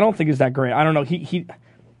 who I don't think is that great. I don't know.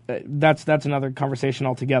 That's another conversation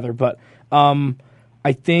altogether. But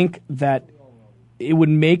I think that it would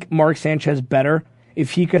make Mark Sanchez better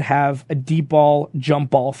if he could have a deep ball,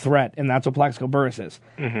 jump ball threat, and that's what Plaxico Burress is.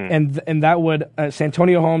 Mm-hmm. And that would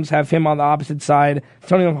Santonio Holmes have him on the opposite side.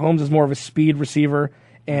 Santonio Holmes is more of a speed receiver,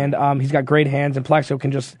 and he's got great hands, and Plaxico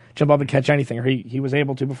can just jump up and catch anything, or he was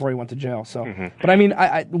able to before he went to jail. So, But I mean,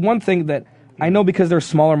 one thing that I know, because they're a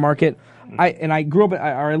smaller market, I grew up, or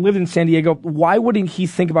I lived in San Diego. Why wouldn't he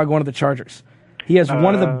think about going to the Chargers? He has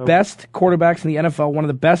one of the best quarterbacks in the NFL, one of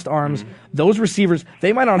the best arms. Those receivers,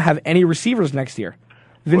 they might not have any receivers next year.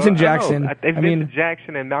 Vincent Jackson. I think Vincent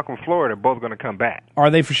Jackson and Malcolm Floyd are both going to come back.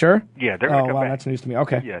 Are they for sure? Yeah, they're going to come back. That's news to me.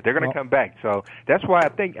 Okay. Yeah, they're going to come back. So that's why I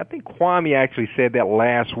think Kwamie actually said that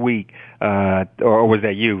last week, or was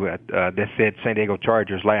that you that said San Diego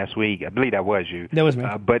Chargers last week? I believe that was you. That was me.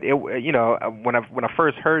 But it, when I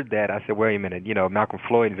first heard that, I said, wait a minute, Malcolm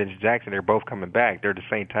Floyd and Vincent Jackson, they're both coming back. They're the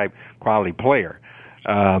same type quality player.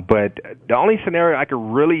 But the only scenario I could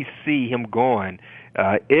really see him going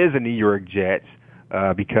is the New York Jets.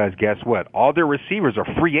 Because guess what? All their receivers are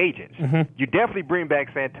free agents. Mm-hmm. You definitely bring back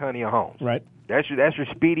Santonio Holmes. Right. That's your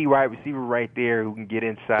speedy wide receiver right there who can get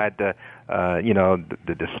inside the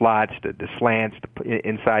slots, the slants,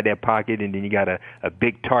 inside that pocket, and then you got a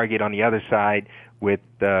big target on the other side with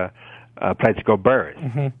Plaxico Burress.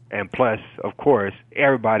 Mm-hmm. And plus, of course,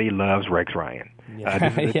 everybody loves Rex Ryan. Yeah.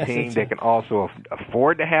 This is a team that can also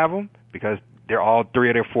afford to have him because all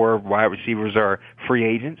three of their four wide receivers are free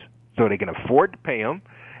agents. So they can afford to pay him,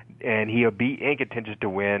 and he'll be in contention to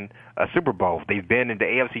win a Super Bowl. They've been in the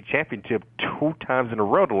AFC Championship 2 times in a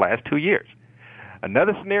row the last 2 years.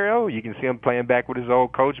 Another scenario, you can see him playing back with his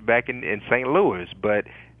old coach back in St. Louis. But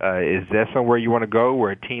is that somewhere you want to go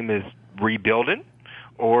where a team is rebuilding?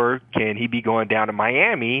 Or can he be going down to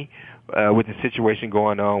Miami with the situation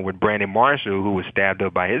going on with Brandon Marshall, who was stabbed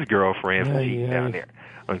up by his girlfriend down there?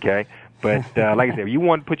 Okay? But like I said, you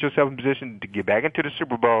want to put yourself in position to get back into the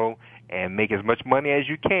Super Bowl and make as much money as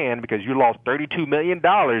you can because you lost $32 million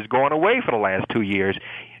going away for the last 2 years.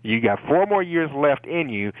 You got 4 more years left in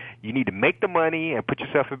you. You need to make the money and put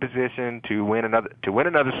yourself in position to win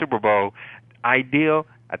another Super Bowl. Ideal,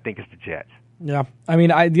 I think, is the Jets. Yeah, I mean,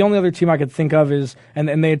 the only other team I could think of is,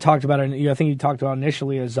 and they had talked about it. I think you talked about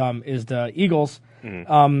initially is the Eagles.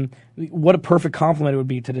 Mm-hmm. What a perfect compliment it would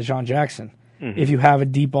be to Deshaun Jackson. Mm-hmm. If you have a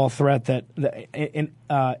deep ball threat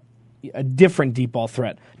a different deep ball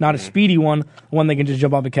threat, not a speedy one that can just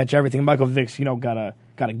jump up and catch everything. Michael Vick's, got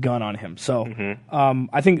a gun on him. So,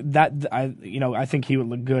 I think I think he would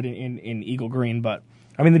look good in Eagle Green. But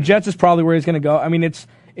I mean, the Jets is probably where he's going to go. I mean,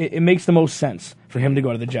 it makes the most sense for him to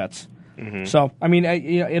go to the Jets. Mm-hmm. So, I mean,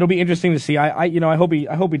 it'll be interesting to see. I hope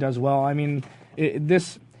he does well. I mean,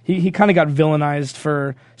 He kind of got villainized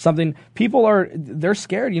for something. They're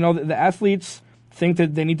scared. The athletes think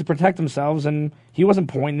that they need to protect themselves, and he wasn't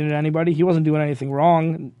pointing at anybody. He wasn't doing anything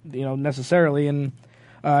wrong, necessarily. And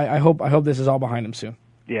I hope this is all behind him soon.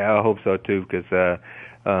 Yeah, I hope so too, because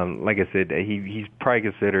like I said, he's probably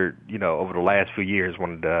considered, over the last few years,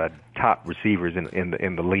 one of the top receivers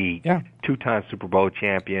in the league. Yeah. 2-time Super Bowl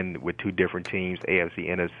champion with 2 different teams, AFC,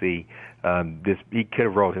 NFC. He could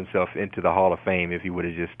have rolled himself into the Hall of Fame if he would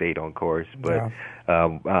have just stayed on course. But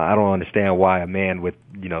I don't understand why a man with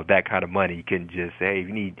that kind of money can just say, hey, if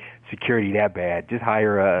you need security that bad, just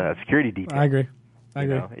hire a security detail. I agree.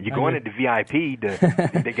 You're going into VIP.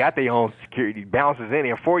 They got their own security balances in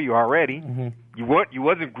there for you already. Mm-hmm.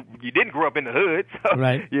 You didn't grow up in the hood, so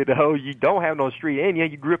right. You don't have no street in you.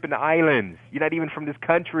 You grew up in the islands. You're not even from this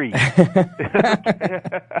country. So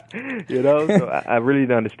I really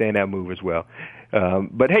don't understand that move as well.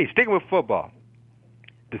 But hey, sticking with football,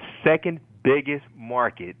 the second biggest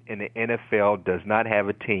market in the NFL does not have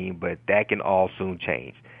a team, but that can all soon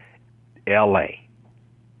change. L.A.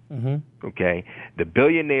 Mm-hmm. Okay, the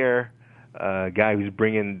billionaire guy who's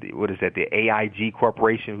bringing, the AIG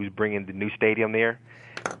Corporation, who's bringing the new stadium there.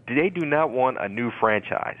 They do not want a new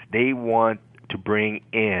franchise. They want to bring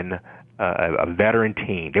in a veteran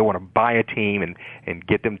team. They want to buy a team and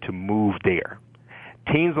get them to move there.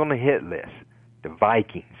 Teams on the hit list: the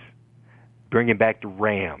Vikings, bringing back the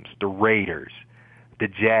Rams, the Raiders, the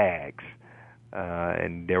Jags,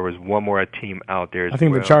 and there was one more team out there as well. I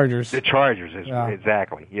think the Chargers. The Chargers,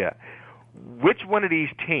 exactly, yeah. Which one of these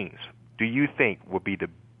teams do you think would be the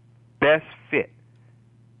best fit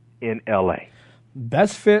in L.A.?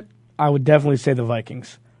 Best fit, I would definitely say the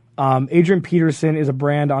Vikings. Adrian Peterson is a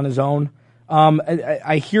brand on his own.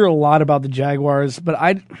 I hear a lot about the Jaguars, but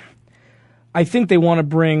I think they want to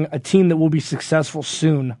bring a team that will be successful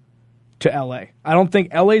soon to L.A. I don't think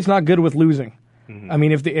L.A.'s not good with losing. Mm-hmm. I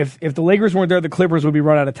mean, if the Lakers weren't there, the Clippers would be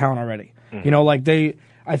run out of town already. Mm-hmm.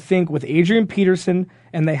 I think with Adrian Peterson,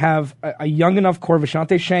 and they have a young enough core,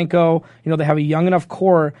 Vashante Shanko, they have a young enough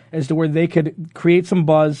core as to where they could create some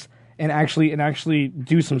buzz and actually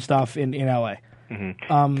do some stuff in LA.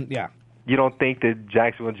 Mm-hmm. Yeah. You don't think the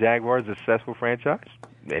Jacksonville Jaguars are a successful franchise?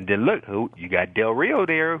 And then look, you got Del Rio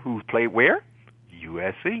there, who played where?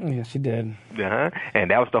 USC. Yes, he did.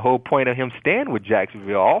 And that was the whole point of him staying with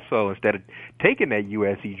Jacksonville also, instead of taking that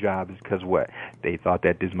USC job, is because what? They thought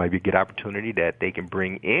that this might be a good opportunity that they can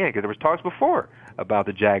bring in, because there was talks before about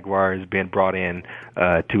the Jaguars being brought in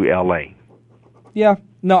to L.A. Yeah.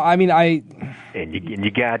 No, I mean, And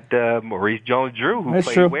you got Maurice Jones-Drew, who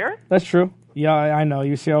played true. Where? That's true. Yeah, I know,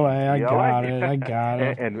 UCLA. I got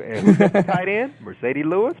it. And who's the tight end? Mercedes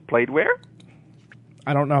Lewis played where?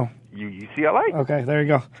 I don't know. UCLA. Okay, there you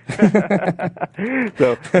go.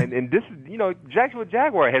 So, and this is, Jacksonville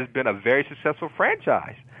Jaguar has been a very successful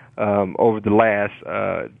franchise over the last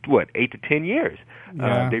 8 to 10 years.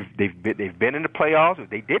 Yeah. They've been in the playoffs. If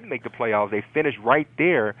they didn't make the playoffs, they finished right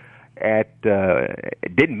there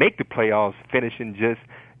didn't make the playoffs, finishing just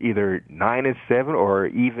either 9-7 or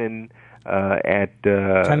even at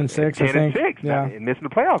 10-6. 10-6, yeah, and missing the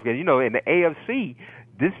playoffs. Because in the AFC,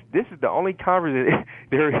 this is the only conference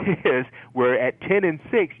there is where at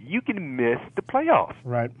 10-6 you can miss the playoffs.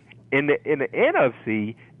 Right. In the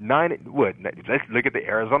NFC, let's look at the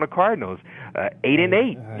Arizona Cardinals.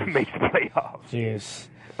 8-8 makes the playoffs. Jeez.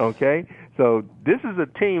 Okay, so this is a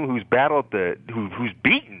team who's battled who's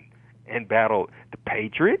beaten and battled the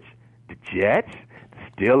Patriots, the Jets,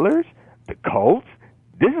 the Steelers, the Colts.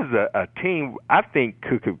 This is a team I think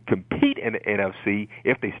could compete in the NFC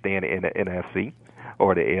if they stay in the NFC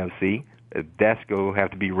or the AFC. That's going to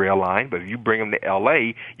have to be realigned. But if you bring them to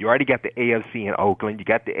L.A., you already got the AFC in Oakland. You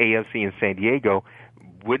got the AFC in San Diego.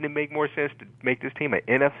 Wouldn't it make more sense to make this team an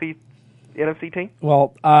NFC team?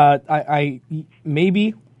 Well, I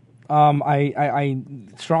maybe. I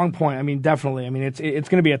strong point. I mean, definitely. I mean, it's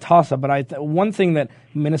going to be a toss-up. But one thing that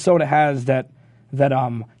Minnesota has that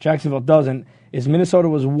Jacksonville doesn't is Minnesota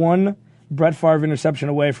was one Brett Favre interception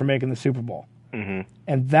away from making the Super Bowl,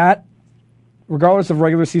 and that, regardless of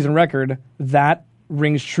regular season record, that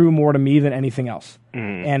rings true more to me than anything else.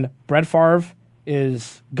 And Brett Favre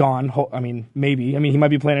is gone. I mean, maybe. I mean, he might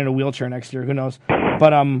be playing in a wheelchair next year. Who knows?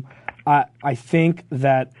 But I think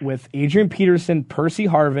that with Adrian Peterson, Percy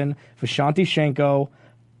Harvin, Vashante Shanko,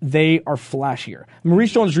 they are flashier.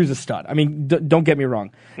 Maurice Jones-Drew's a stud. I mean, don't get me wrong.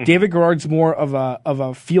 David Garrard's more of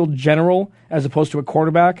a field general as opposed to a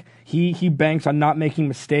quarterback. He banks on not making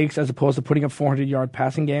mistakes as opposed to putting up 400-yard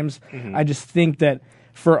passing games. I just think that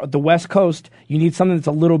for the West Coast, you need something that's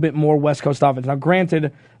a little bit more West Coast offense. Now,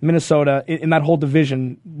 granted, Minnesota, in that whole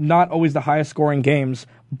division, not always the highest scoring games,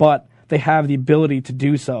 but they have the ability to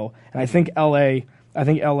do so. And I think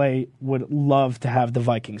LA would love to have the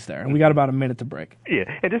Vikings there. And we got about a minute to break. Yeah,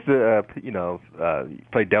 and just to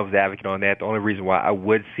play devil's advocate on that, the only reason why I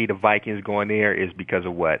would see the Vikings going there is because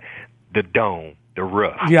of what? The dome, the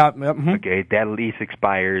roof. Yeah. Okay, that lease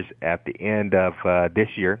expires at the end of this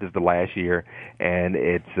year. This is the last year, and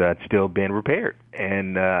it's still been repaired.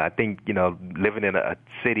 And I think living in a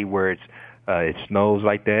city where it snows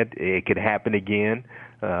like that, it could happen again.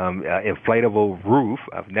 Inflatable roof.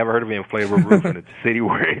 I've never heard of an inflatable roof in a city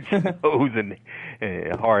where it snows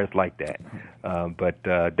and hard like that. But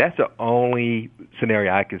that's the only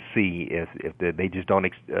scenario I could see if they just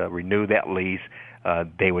don't renew that lease.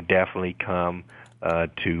 They would definitely come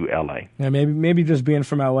to L.A. Yeah, maybe just being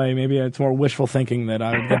from L.A., maybe it's more wishful thinking that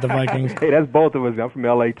I would get the Vikings. Hey, that's both of us. I'm from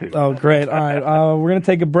L.A. too. Oh, great. All right, we're going to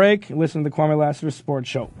take a break and listen to the Kwamie Lassiter Sports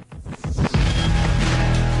Show.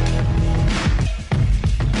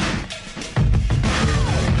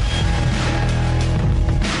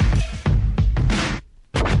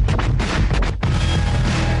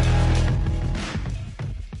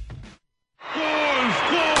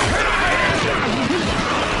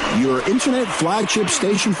 flagship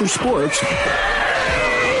station for sports.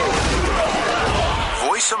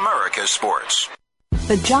 Voice America Sports.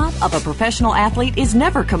 The job of a professional athlete is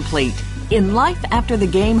never complete. In Life After the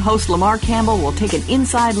Game, host Lamar Campbell will take an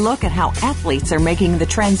inside look at how athletes are making the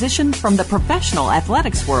transition from the professional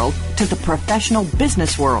athletics world to the professional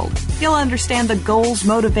business world. You'll understand the goals,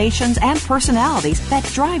 motivations, and personalities that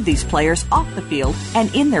drive these players off the field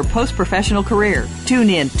and in their post-professional career. Tune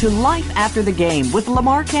in to Life After the Game with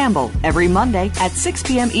Lamar Campbell every Monday at 6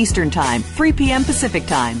 p.m. Eastern Time, 3 p.m. Pacific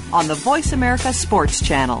Time on the Voice America Sports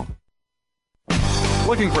Channel.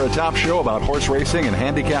 Looking for a top show about horse racing and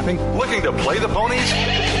handicapping? Looking to play the ponies?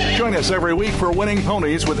 Join us every week for Winning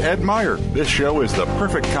Ponies with Ed Meyer. This show is the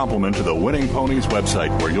perfect complement to the Winning Ponies website,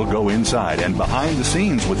 where you'll go inside and behind the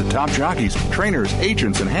scenes with the top jockeys, trainers,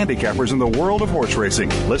 agents, and handicappers in the world of horse racing.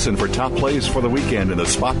 Listen for top plays for the weekend and the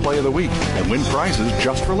spot play of the week, and win prizes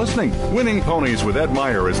just for listening. Winning Ponies with Ed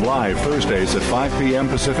Meyer is live Thursdays at 5 p.m.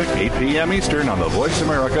 Pacific, 8 p.m. Eastern on the Voice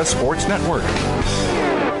America Sports Network.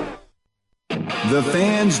 The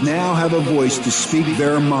fans now have a voice to speak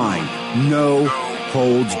their mind. No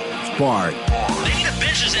holds barred. They need to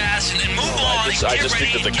bench his ass and then move on. I just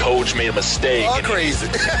think that the coach made a mistake. All crazy.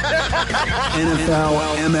 NFL,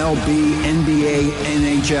 MLB, NBA,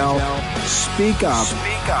 NHL. Speak up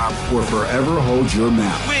or forever hold your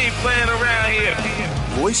mouth. We ain't playing around here.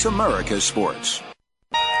 Voice America Sports.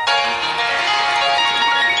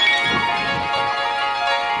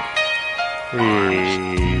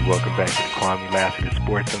 Hey, welcome back to the Kwamie Lassiter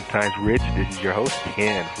Sports Sometimes Rich. This is your host,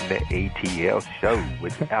 Ken, from the ATL show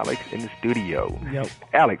with Alex in the studio. Yep.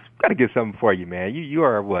 Alex, got to get something for you, man. You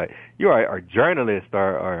are what? You are a journalist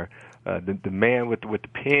or the man with the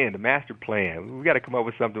pen, the master plan. We got to come up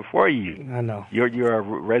with something for you. I know. You're a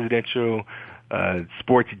residential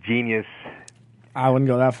sports genius. I wouldn't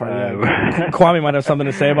go that far. Kwamie might have something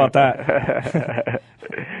to say about that.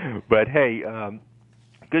 But hey,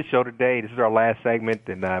 good show today. This is our last segment,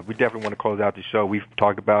 and we definitely want to close out the show. We've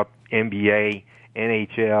talked about NBA,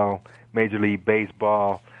 NHL, Major League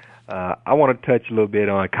Baseball. I want to touch a little bit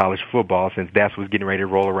on college football, since that's what's getting ready to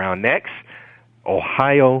roll around next.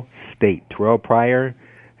 Ohio State. Terrell Pryor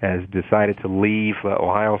has decided to leave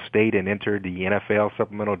Ohio State and enter the NFL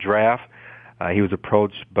supplemental draft. He was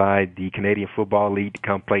approached by the Canadian Football League to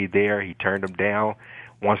come play there. He turned him down.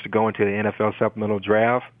 Wants to go into the NFL supplemental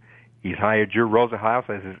draft. He's hired Drew Rosenhaus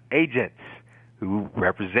as his agent, who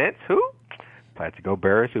represents who? Plaxico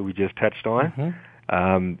Burress, who we just touched on.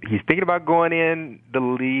 Mm-hmm. He's thinking about going in the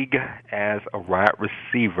league as a wide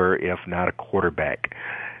receiver, if not a quarterback.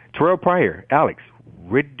 Terrell Pryor, Alex,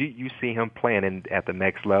 where do you see him playing at the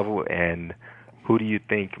next level, and who do you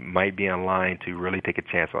think might be in line to really take a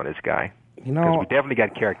chance on this guy? Because we definitely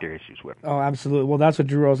got character issues with him. Oh, absolutely. Well, that's what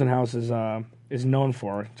Drew Rosenhaus is known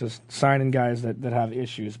for, just signing guys that have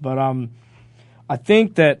issues. But I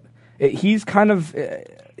think that he's kind of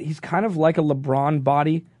like a LeBron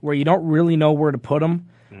body, where you don't really know where to put him.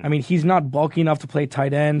 I mean, he's not bulky enough to play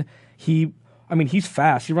tight end. He's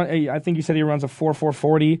fast. I think you said he runs a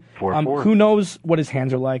 4.40. 4.4. Who knows what his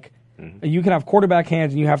hands are like? Mm-hmm. You can have quarterback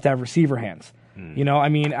hands and you have to have receiver hands. Mm-hmm. You know, I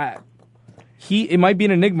mean, it might be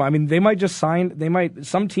an enigma. I mean,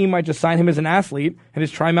 some team might just sign him as an athlete and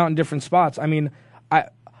just try him out in different spots. I mean, I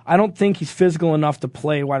don't think he's physical enough to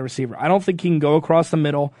play wide receiver. I don't think he can go across the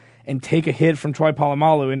middle and take a hit from Troy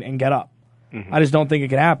Polamalu and get up. Mm-hmm. I just don't think it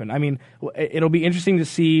can happen. I mean, it'll be interesting to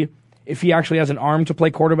see if he actually has an arm to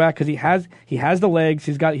play quarterback, because he has the legs.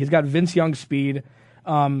 He's got Vince Young's speed.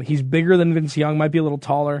 He's bigger than Vince Young, might be a little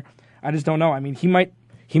taller. I just don't know. I mean, he might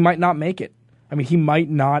not make it. I mean, he might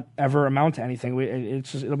not ever amount to anything.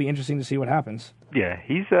 It'll be interesting to see what happens. Yeah,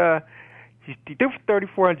 he did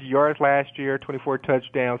 3,400 yards last year, 24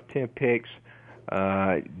 touchdowns, 10 picks.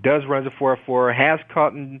 Does runs a 4.4, has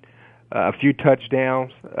caught a few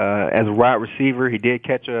touchdowns as a wide receiver. He did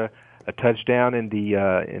catch a touchdown in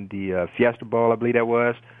the Fiesta Bowl, I believe that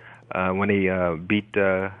was, when he beat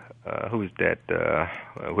who was that?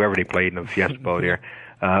 Whoever they played in the Fiesta Bowl there.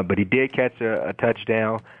 But he did catch a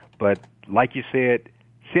touchdown. But like you said,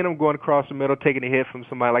 seeing him going across the middle, taking a hit from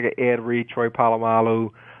somebody like an Ed Reed, Troy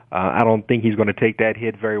Polamalu, I don't think he's going to take that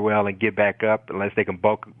hit very well and get back up unless they can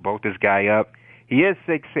bulk this guy up. He is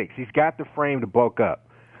 6'6". He's got the frame to bulk up.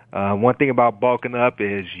 One thing about bulking up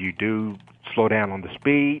is you do slow down on the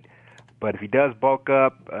speed, but if he does bulk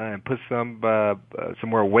up and put some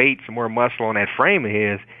more weight, some more muscle on that frame of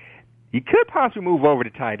his, he could possibly move over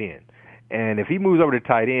to tight end. And if he moves over to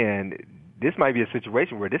tight end, this might be a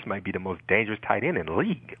situation where this might be the most dangerous tight end in the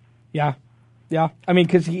league. Yeah. I mean,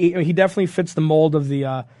 because he definitely fits the mold of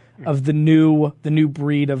the new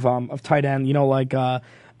breed of tight end. You know, like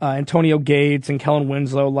Antonio Gates and Kellen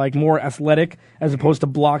Winslow, like more athletic as opposed to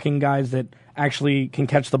blocking guys that actually can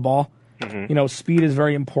catch the ball. Speed is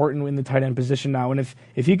very important in the tight end position now, and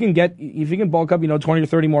if you can bulk up 20 or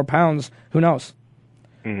 30 more pounds, who knows?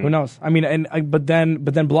 Who knows? I mean, but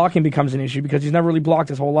then blocking becomes an issue because he's never really blocked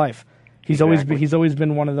his whole life. He's always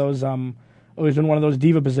been one of those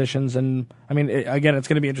diva positions, and I mean, again, it's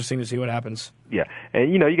going to be interesting to see what happens. Yeah,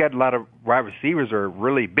 and you got a lot of wide receivers or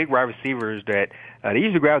really big wide receivers that they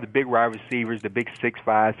usually grab the big wide receivers, the big 6'5",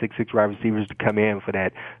 6'6" wide receivers to come in for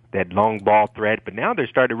that long ball threat. But now they're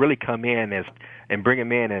starting to really come in and bring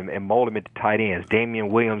them in and mold them into tight ends.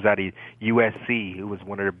 Damian Williams out of USC, who was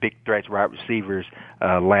one of the big threats wide receivers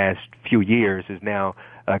last few years, is now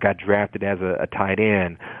got drafted as a tight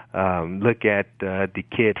end. Look at the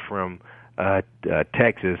kid from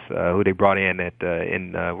Texas, who they brought in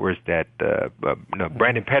where's that?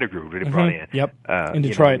 Brandon Pettigrew, who they brought in. Yep. In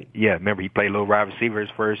Detroit. Remember he played a little wide receiver his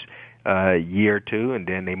first year or two, and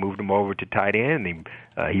then they moved him over to tight end. And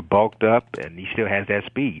he bulked up, and he still has that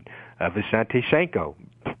speed. Visanthe Shenko,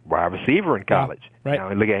 wide receiver in college. Yeah, right.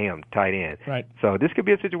 Now look at him, tight end. Right. So this could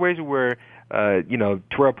be a situation where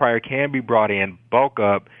Terrell Pryor can be brought in, bulk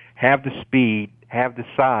up, have the speed, have the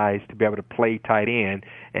size to be able to play tight end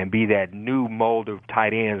and be that new mold of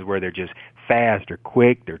tight ends where they're just fast, they're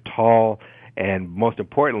quick, they're tall, and most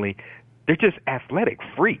importantly, they're just athletic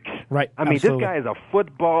freaks. Right. I mean, Absolutely. This guy is a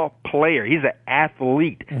football player. He's an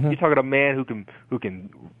athlete. You're talking about a man who can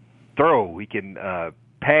throw, he can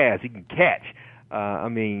pass, he can catch. I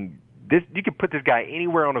mean, you could put this guy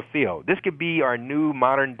anywhere on the field. This could be our new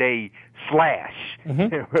modern day Slash.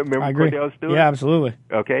 Remember I agree. Cordell Stewart? Yeah, absolutely.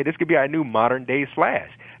 Okay, this could be our new modern day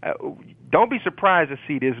Slash. Don't be surprised to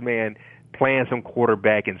see this man playing some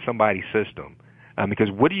quarterback in somebody's system.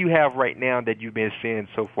 Because what do you have right now that you've been seeing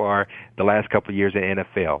so far the last couple of years in the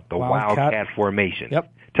NFL? The Wildcat formation.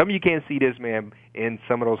 Yep. Tell me you can't see this man in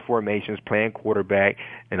some of those formations playing quarterback,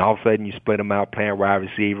 and all of a sudden you split him out playing wide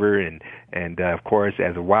receiver, and of course,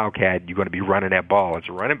 as a Wildcat, you're going to be running that ball as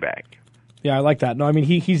a running back. Yeah, I like that. No, I mean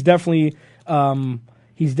he's definitely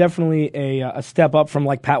a step up from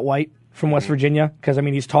like Pat White from West Virginia, because I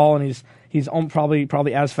mean he's tall and he's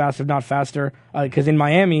probably as fast, if not faster. Because in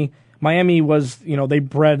Miami was they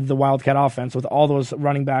bred the Wildcat offense with all those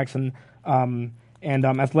running backs and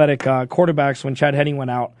athletic quarterbacks when Chad Henne went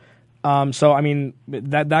out. So I mean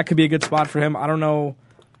that could be a good spot for him. I don't know.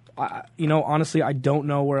 Honestly, I don't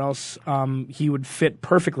know where else he would fit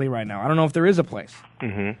perfectly right now. I don't know if there is a place.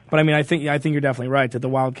 But I mean, I think you're definitely right that the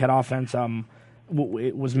Wildcat offense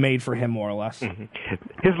it was made for him more or less.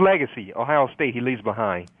 His legacy, Ohio State, he leaves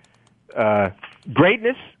behind.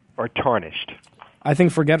 Greatness or tarnished? I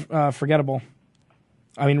think forgettable.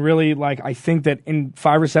 I mean, really, I think that in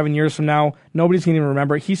 5 or 7 years from now, nobody's going to even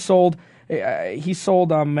remember. He sold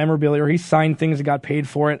memorabilia, or he signed things and got paid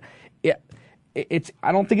for it.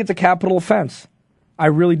 I don't think it's a capital offense. I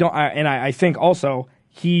really don't. I think also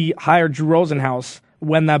he hired Drew Rosenhaus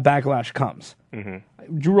when that backlash comes.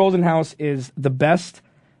 Drew Rosenhaus is the best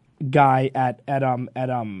guy at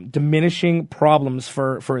diminishing problems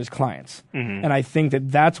for his clients, and I think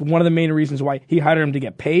that's one of the main reasons why he hired him to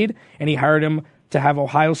get paid, and he hired him to have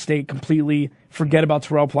Ohio State completely forget about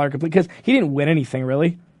Terrell Pryor completely, because he didn't win anything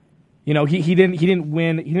really. He didn't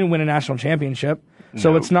win a national championship,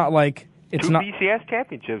 so it's not like. It's two not BCS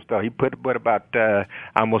championships, though. He put about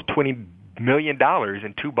almost $20 million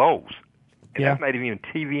in 2 bowls. And that's not even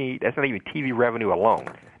TV. That's not even TV revenue alone.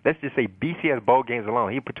 Let's just say BCS bowl games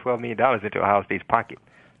alone. He put $12 million into Ohio State's pocket.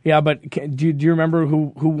 Yeah, but do you remember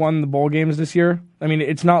who won the bowl games this year? I mean,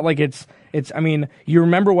 it's not like it's. I mean, you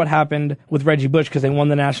remember what happened with Reggie Bush because they won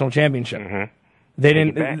the national championship. They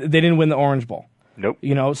didn't win the Orange Bowl. Nope.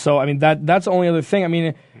 So I mean that's the only other thing. I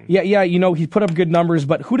mean, yeah, he put up good numbers,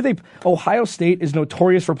 but who do they? Ohio State is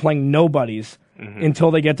notorious for playing nobodies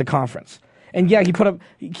until they get to conference. And yeah,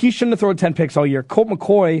 he shouldn't have thrown 10 picks all year. Colt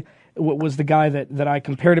McCoy was the guy that I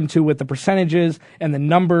compared him to with the percentages and the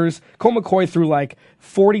numbers. Colt McCoy threw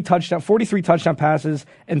 43 touchdown passes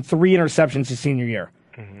and 3 interceptions his senior year,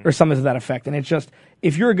 or something to that effect. And it's just,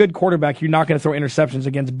 if you're a good quarterback, you're not going to throw interceptions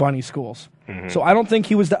against bunny schools. So I don't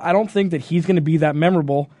think I don't think that he's going to be that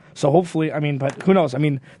memorable. So hopefully, I mean, but who knows? I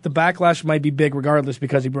mean, the backlash might be big regardless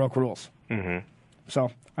because he broke rules.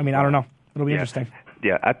 So I mean, I don't know. It'll be interesting.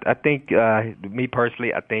 Yeah, I think, me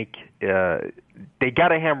personally, I think they got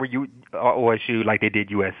to hammer OSU like they did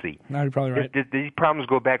USC. No, you're probably right. These problems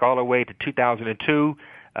go back all the way to 2002.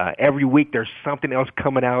 Every week there's something else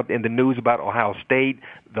coming out in the news about Ohio State,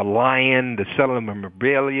 the Lion, the selling of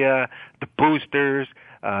memorabilia, the boosters,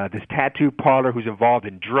 this tattoo parlor who's involved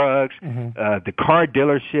in drugs, the car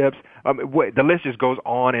dealerships. The list just goes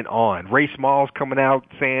on and on. Ray Smalls coming out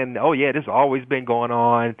saying, "Oh yeah, this has always been going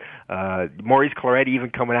on." Maurice Claret even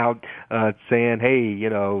coming out saying, "Hey,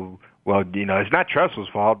 well, it's not Tressel's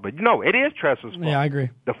fault, but it is Tressel's fault." Yeah, I agree.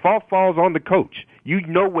 The fault falls on the coach. You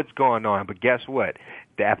know what's going on, but guess what?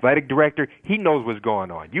 The athletic director, he knows what's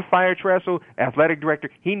going on. You fire Tressel, athletic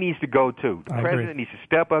director, he needs to go too. The president needs to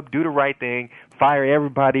step up, do the right thing, fire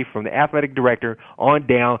everybody from the athletic director on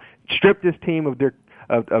down, strip this team of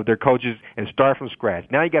their coaches and start from scratch.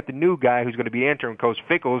 Now you got the new guy who's going to be interim coach,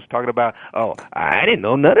 Fickles, talking about, "Oh, I didn't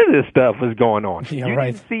know none of this stuff was going on." Yeah, you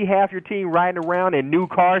right. didn't see half your team riding around in new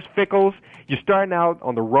cars, Fickles. You're starting out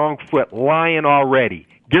on the wrong foot, lying already.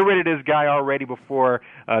 Get rid of this guy already before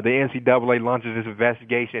the NCAA launches this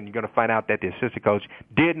investigation. You're going to find out that the assistant coach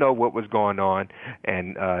did know what was going on,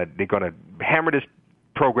 and they're going to hammer this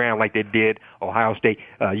program like they did Ohio State,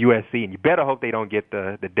 USC, and you better hope they don't get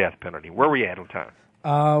the death penalty. Where are we at on time?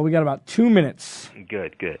 We got about 2 minutes.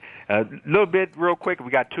 Good. A little bit real quick.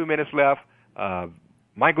 We got 2 minutes left.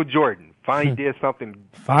 Michael Jordan finally did something.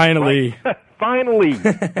 Finally. Finally,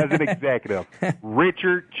 as an executive.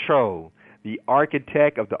 Richard Cho, the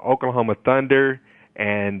architect of the Oklahoma Thunder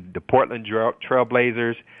and the Portland Trail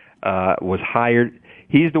Blazers, was hired.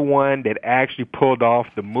 He's the one that actually pulled off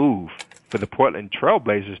the move for the Portland Trail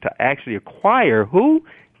Blazers to actually acquire who?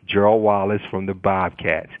 Gerald Wallace from the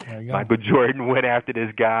Bobcats. Michael Jordan went after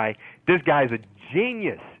this guy. This guy's a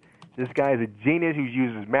genius. This guy is a genius who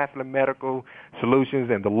uses mathematical solutions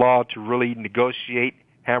and the law to really negotiate,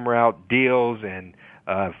 hammer out deals, and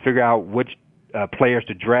figure out which players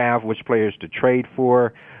to draft, which players to trade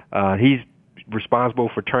for. He's responsible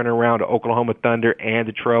for turning around the Oklahoma Thunder and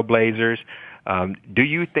the Trail Blazers. Do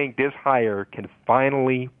you think this hire can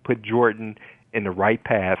finally put Jordan in the right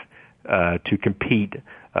path to compete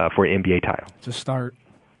for an NBA title? It's a start.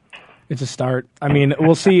 It's a start. I mean,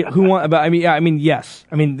 we'll see who wants. But yes.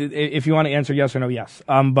 I mean, if you want to answer yes or no, yes.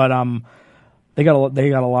 But they got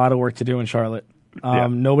a lot of work to do in Charlotte.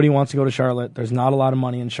 Nobody wants to go to Charlotte. There's not a lot of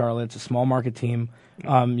money in Charlotte. It's a small market team.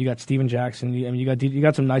 You got Steven Jackson. You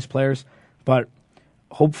got some nice players, but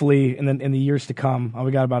hopefully in the years to come,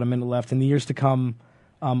 we got about a minute left. In the years to come,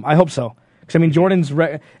 I hope so. Because I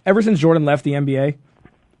mean, ever since Jordan left the NBA,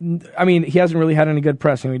 I mean, he hasn't really had any good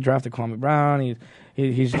press. He drafted Kwamie Brown.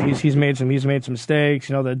 He's made some mistakes.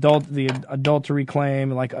 The adultery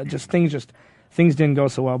claim, things didn't go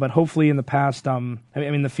so well. But hopefully in the past, in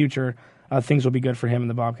the future, things will be good for him and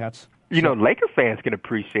the Bobcats. Laker fans can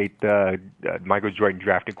appreciate Michael Jordan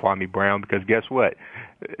drafting Kwamie Brown because guess what?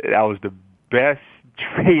 That was the best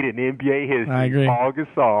trade in NBA history. I agree. Paul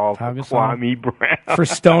Gasol, Kwamie Brown. For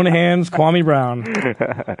Stonehands, Kwamie Brown.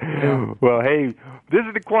 Well, hey, this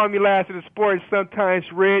is the Kwamie Lassiter Sports Sometimes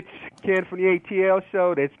Rich. Ken from the ATL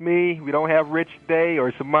show. That's me. We don't have Rich today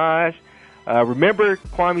or Samaj. Remember,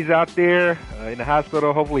 Kwamie's out there in the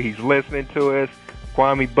hospital. Hopefully he's listening to us.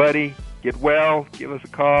 Kwamie, buddy, get well. Give us a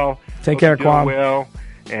call. Take care, Kwame. Well.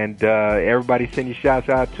 And everybody send your shouts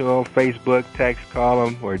out to him. Facebook, text, call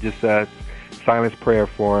him, or just silence prayer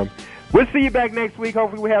for him. We'll see you back next week.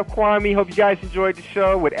 Hopefully we have Kwamie. Hope you guys enjoyed the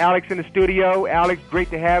show with Alex in the studio. Alex,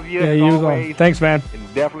 great to have you. Yeah, you as well. Thanks, man.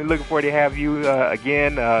 And definitely looking forward to have you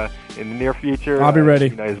again in the near future. I'll be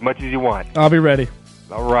ready. As much as you want. I'll be ready.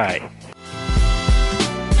 All right.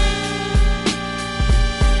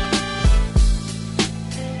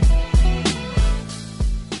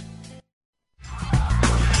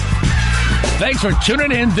 Thanks for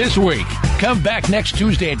tuning in this week. Come back next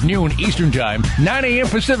Tuesday at noon Eastern Time, 9 a.m.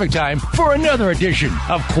 Pacific Time for another edition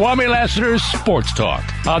of Kwamie Lassiter's Sports Talk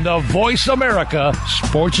on the Voice America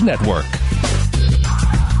Sports Network.